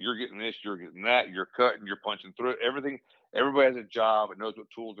roof, you're getting this, you're getting that, you're cutting, you're punching through it. Everything. Everybody has a job and knows what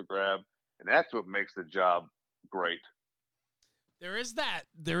tools to grab, and that's what makes the job great. There is that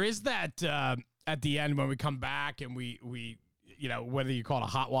at the end when we come back and we whether you call it a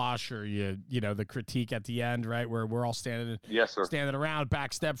hot wash or the critique at the end, right, where we're all standing around,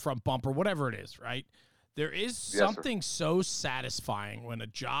 back step, front bumper, whatever it is, right? There is something so satisfying when a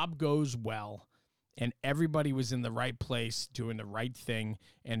job goes well and everybody was in the right place doing the right thing,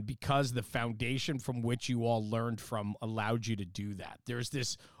 and because the foundation from which you all learned from allowed you to do that. There's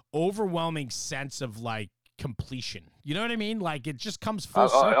this overwhelming sense of like completion. You know what I mean? Like it just comes full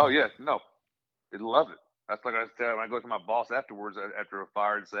circle. Oh yeah, no, I love it. That's like I said when I go to my boss afterwards after a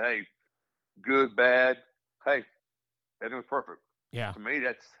fire and say, "Hey, good, bad, hey, everything's perfect." Yeah. To me,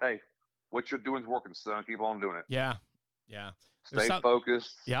 that's hey, what you're doing is working, son. Keep on doing it. Yeah. Stay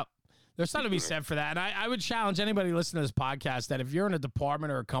focused. Yep. There's something to be said for that. And I would challenge anybody listening to this podcast that if you're in a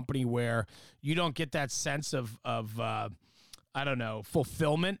department or a company where you don't get that sense of I don't know,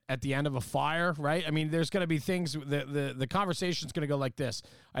 fulfillment at the end of a fire, right? I mean, there's going to be things, the conversation's going to go like this.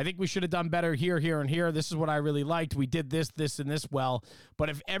 I think we should have done better here, and here. This is what I really liked. We did this, and this well. But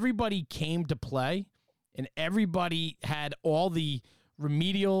if everybody came to play and everybody had all the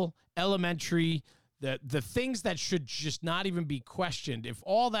remedial, elementary, the things that should just not even be questioned, if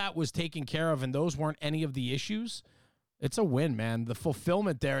all that was taken care of and those weren't any of the issues, it's a win, man. The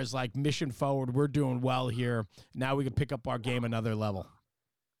fulfillment there is like mission forward. We're doing well here. Now we can pick up our game another level.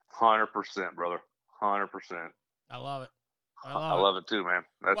 100%, brother. 100%. I love it. I love it too, man.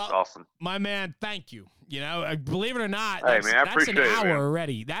 That's awesome. My man, thank you. Believe it or not, hey, man, I appreciate that's an hour it,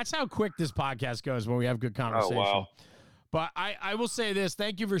 already. That's how quick this podcast goes when we have good conversation. Oh, wow. But I will say this.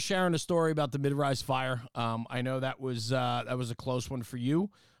 Thank you for sharing the story about the mid-rise fire. I know that was a close one for you.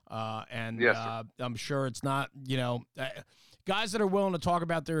 And yes, I'm sure it's not, guys that are willing to talk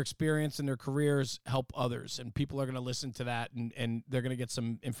about their experience and their careers help others, and people are going to listen to that and they're going to get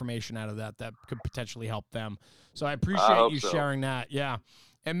some information out of that could potentially help them. So I appreciate you sharing that. Yeah.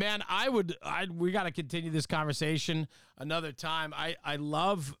 And man, we got to continue this conversation another time. I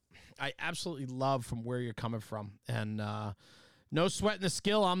absolutely love from where you're coming from, and, no sweat in the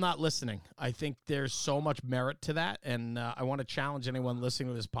skill. I'm not listening. I think there's so much merit to that, and I want to challenge anyone listening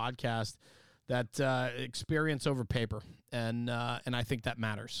to this podcast that experience over paper, and I think that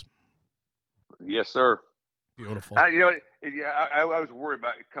matters. Yes, sir. Beautiful. I was worried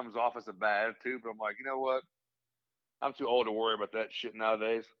about it comes off as a bad attitude, but I'm like, you know what? I'm too old to worry about that shit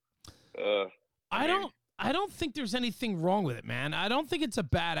nowadays. I don't think there's anything wrong with it, man. I don't think it's a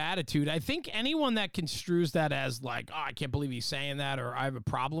bad attitude. I think anyone that construes that as like, oh, I can't believe he's saying that, or I have a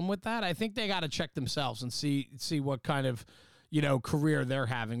problem with that, I think they got to check themselves and see what kind of, career they're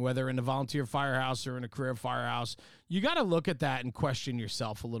having, whether in a volunteer firehouse or in a career firehouse. You got to look at that and question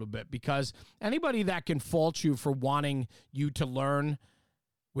yourself a little bit, because anybody that can fault you for wanting you to learn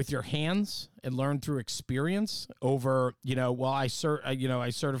with your hands and learn through experience over, I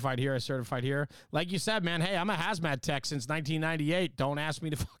certified here. Like you said, man, hey, I'm a hazmat tech since 1998. Don't ask me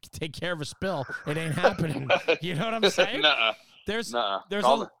to fucking take care of a spill. It ain't happening. You know what I'm saying? Nuh-uh. There's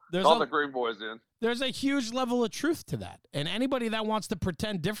call the Green Boys in. There's a huge level of truth to that. And anybody that wants to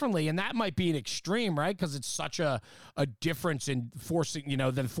pretend differently, and that might be an extreme, right? Because it's such a difference in forcing,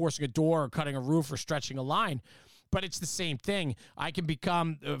 than forcing a door or cutting a roof or stretching a line. But it's the same thing. I can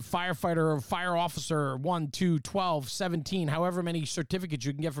become a firefighter or fire officer 1, 2, 12, 17, however many certificates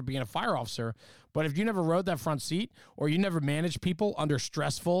you can get for being a fire officer. But if you never rode that front seat, or you never managed people under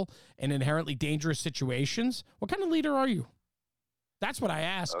stressful and inherently dangerous situations, what kind of leader are you? That's what I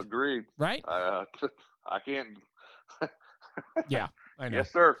ask. Agreed. Right? I can't. Yeah. I know.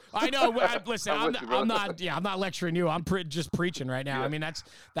 Yes, sir. I know. Listen, I'm not lecturing you. I'm just preaching right now. Yeah. I mean,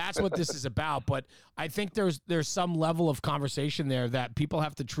 that's what this is about. But I think there's some level of conversation there that people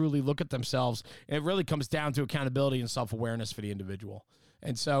have to truly look at themselves. And it really comes down to accountability and self-awareness for the individual.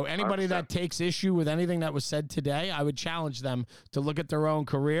 And so anybody 100%. that takes issue with anything that was said today, I would challenge them to look at their own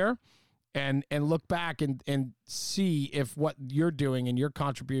career and look back and see if what you're doing and your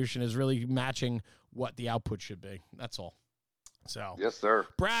contribution is really matching what the output should be. That's all. So yes, sir.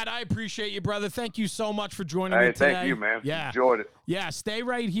 Brad, I appreciate you, brother. Thank you so much for joining me today. Thank you, man. Yeah. Enjoyed it. Yeah, stay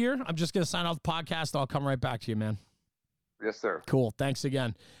right here. I'm just going to sign off the podcast. I'll come right back to you, man. Yes, sir. Cool. Thanks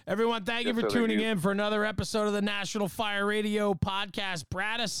again. Everyone, thank you for tuning in for another episode of the National Fire Radio Podcast.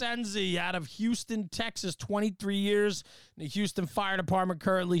 Brad Ascenzi out of Houston, Texas, 23 years in the Houston Fire Department,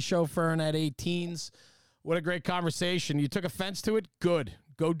 currently chauffeuring at 18s. What a great conversation. You took offense to it? Good.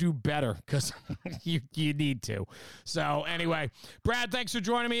 Go do better, because you need to. So anyway, Brad, thanks for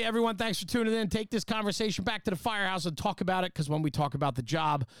joining me. Everyone, thanks for tuning in. Take this conversation back to the firehouse and talk about it, because when we talk about the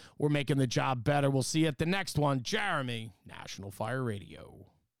job, we're making the job better. We'll see you at the next one. Jeremy, National Fire Radio.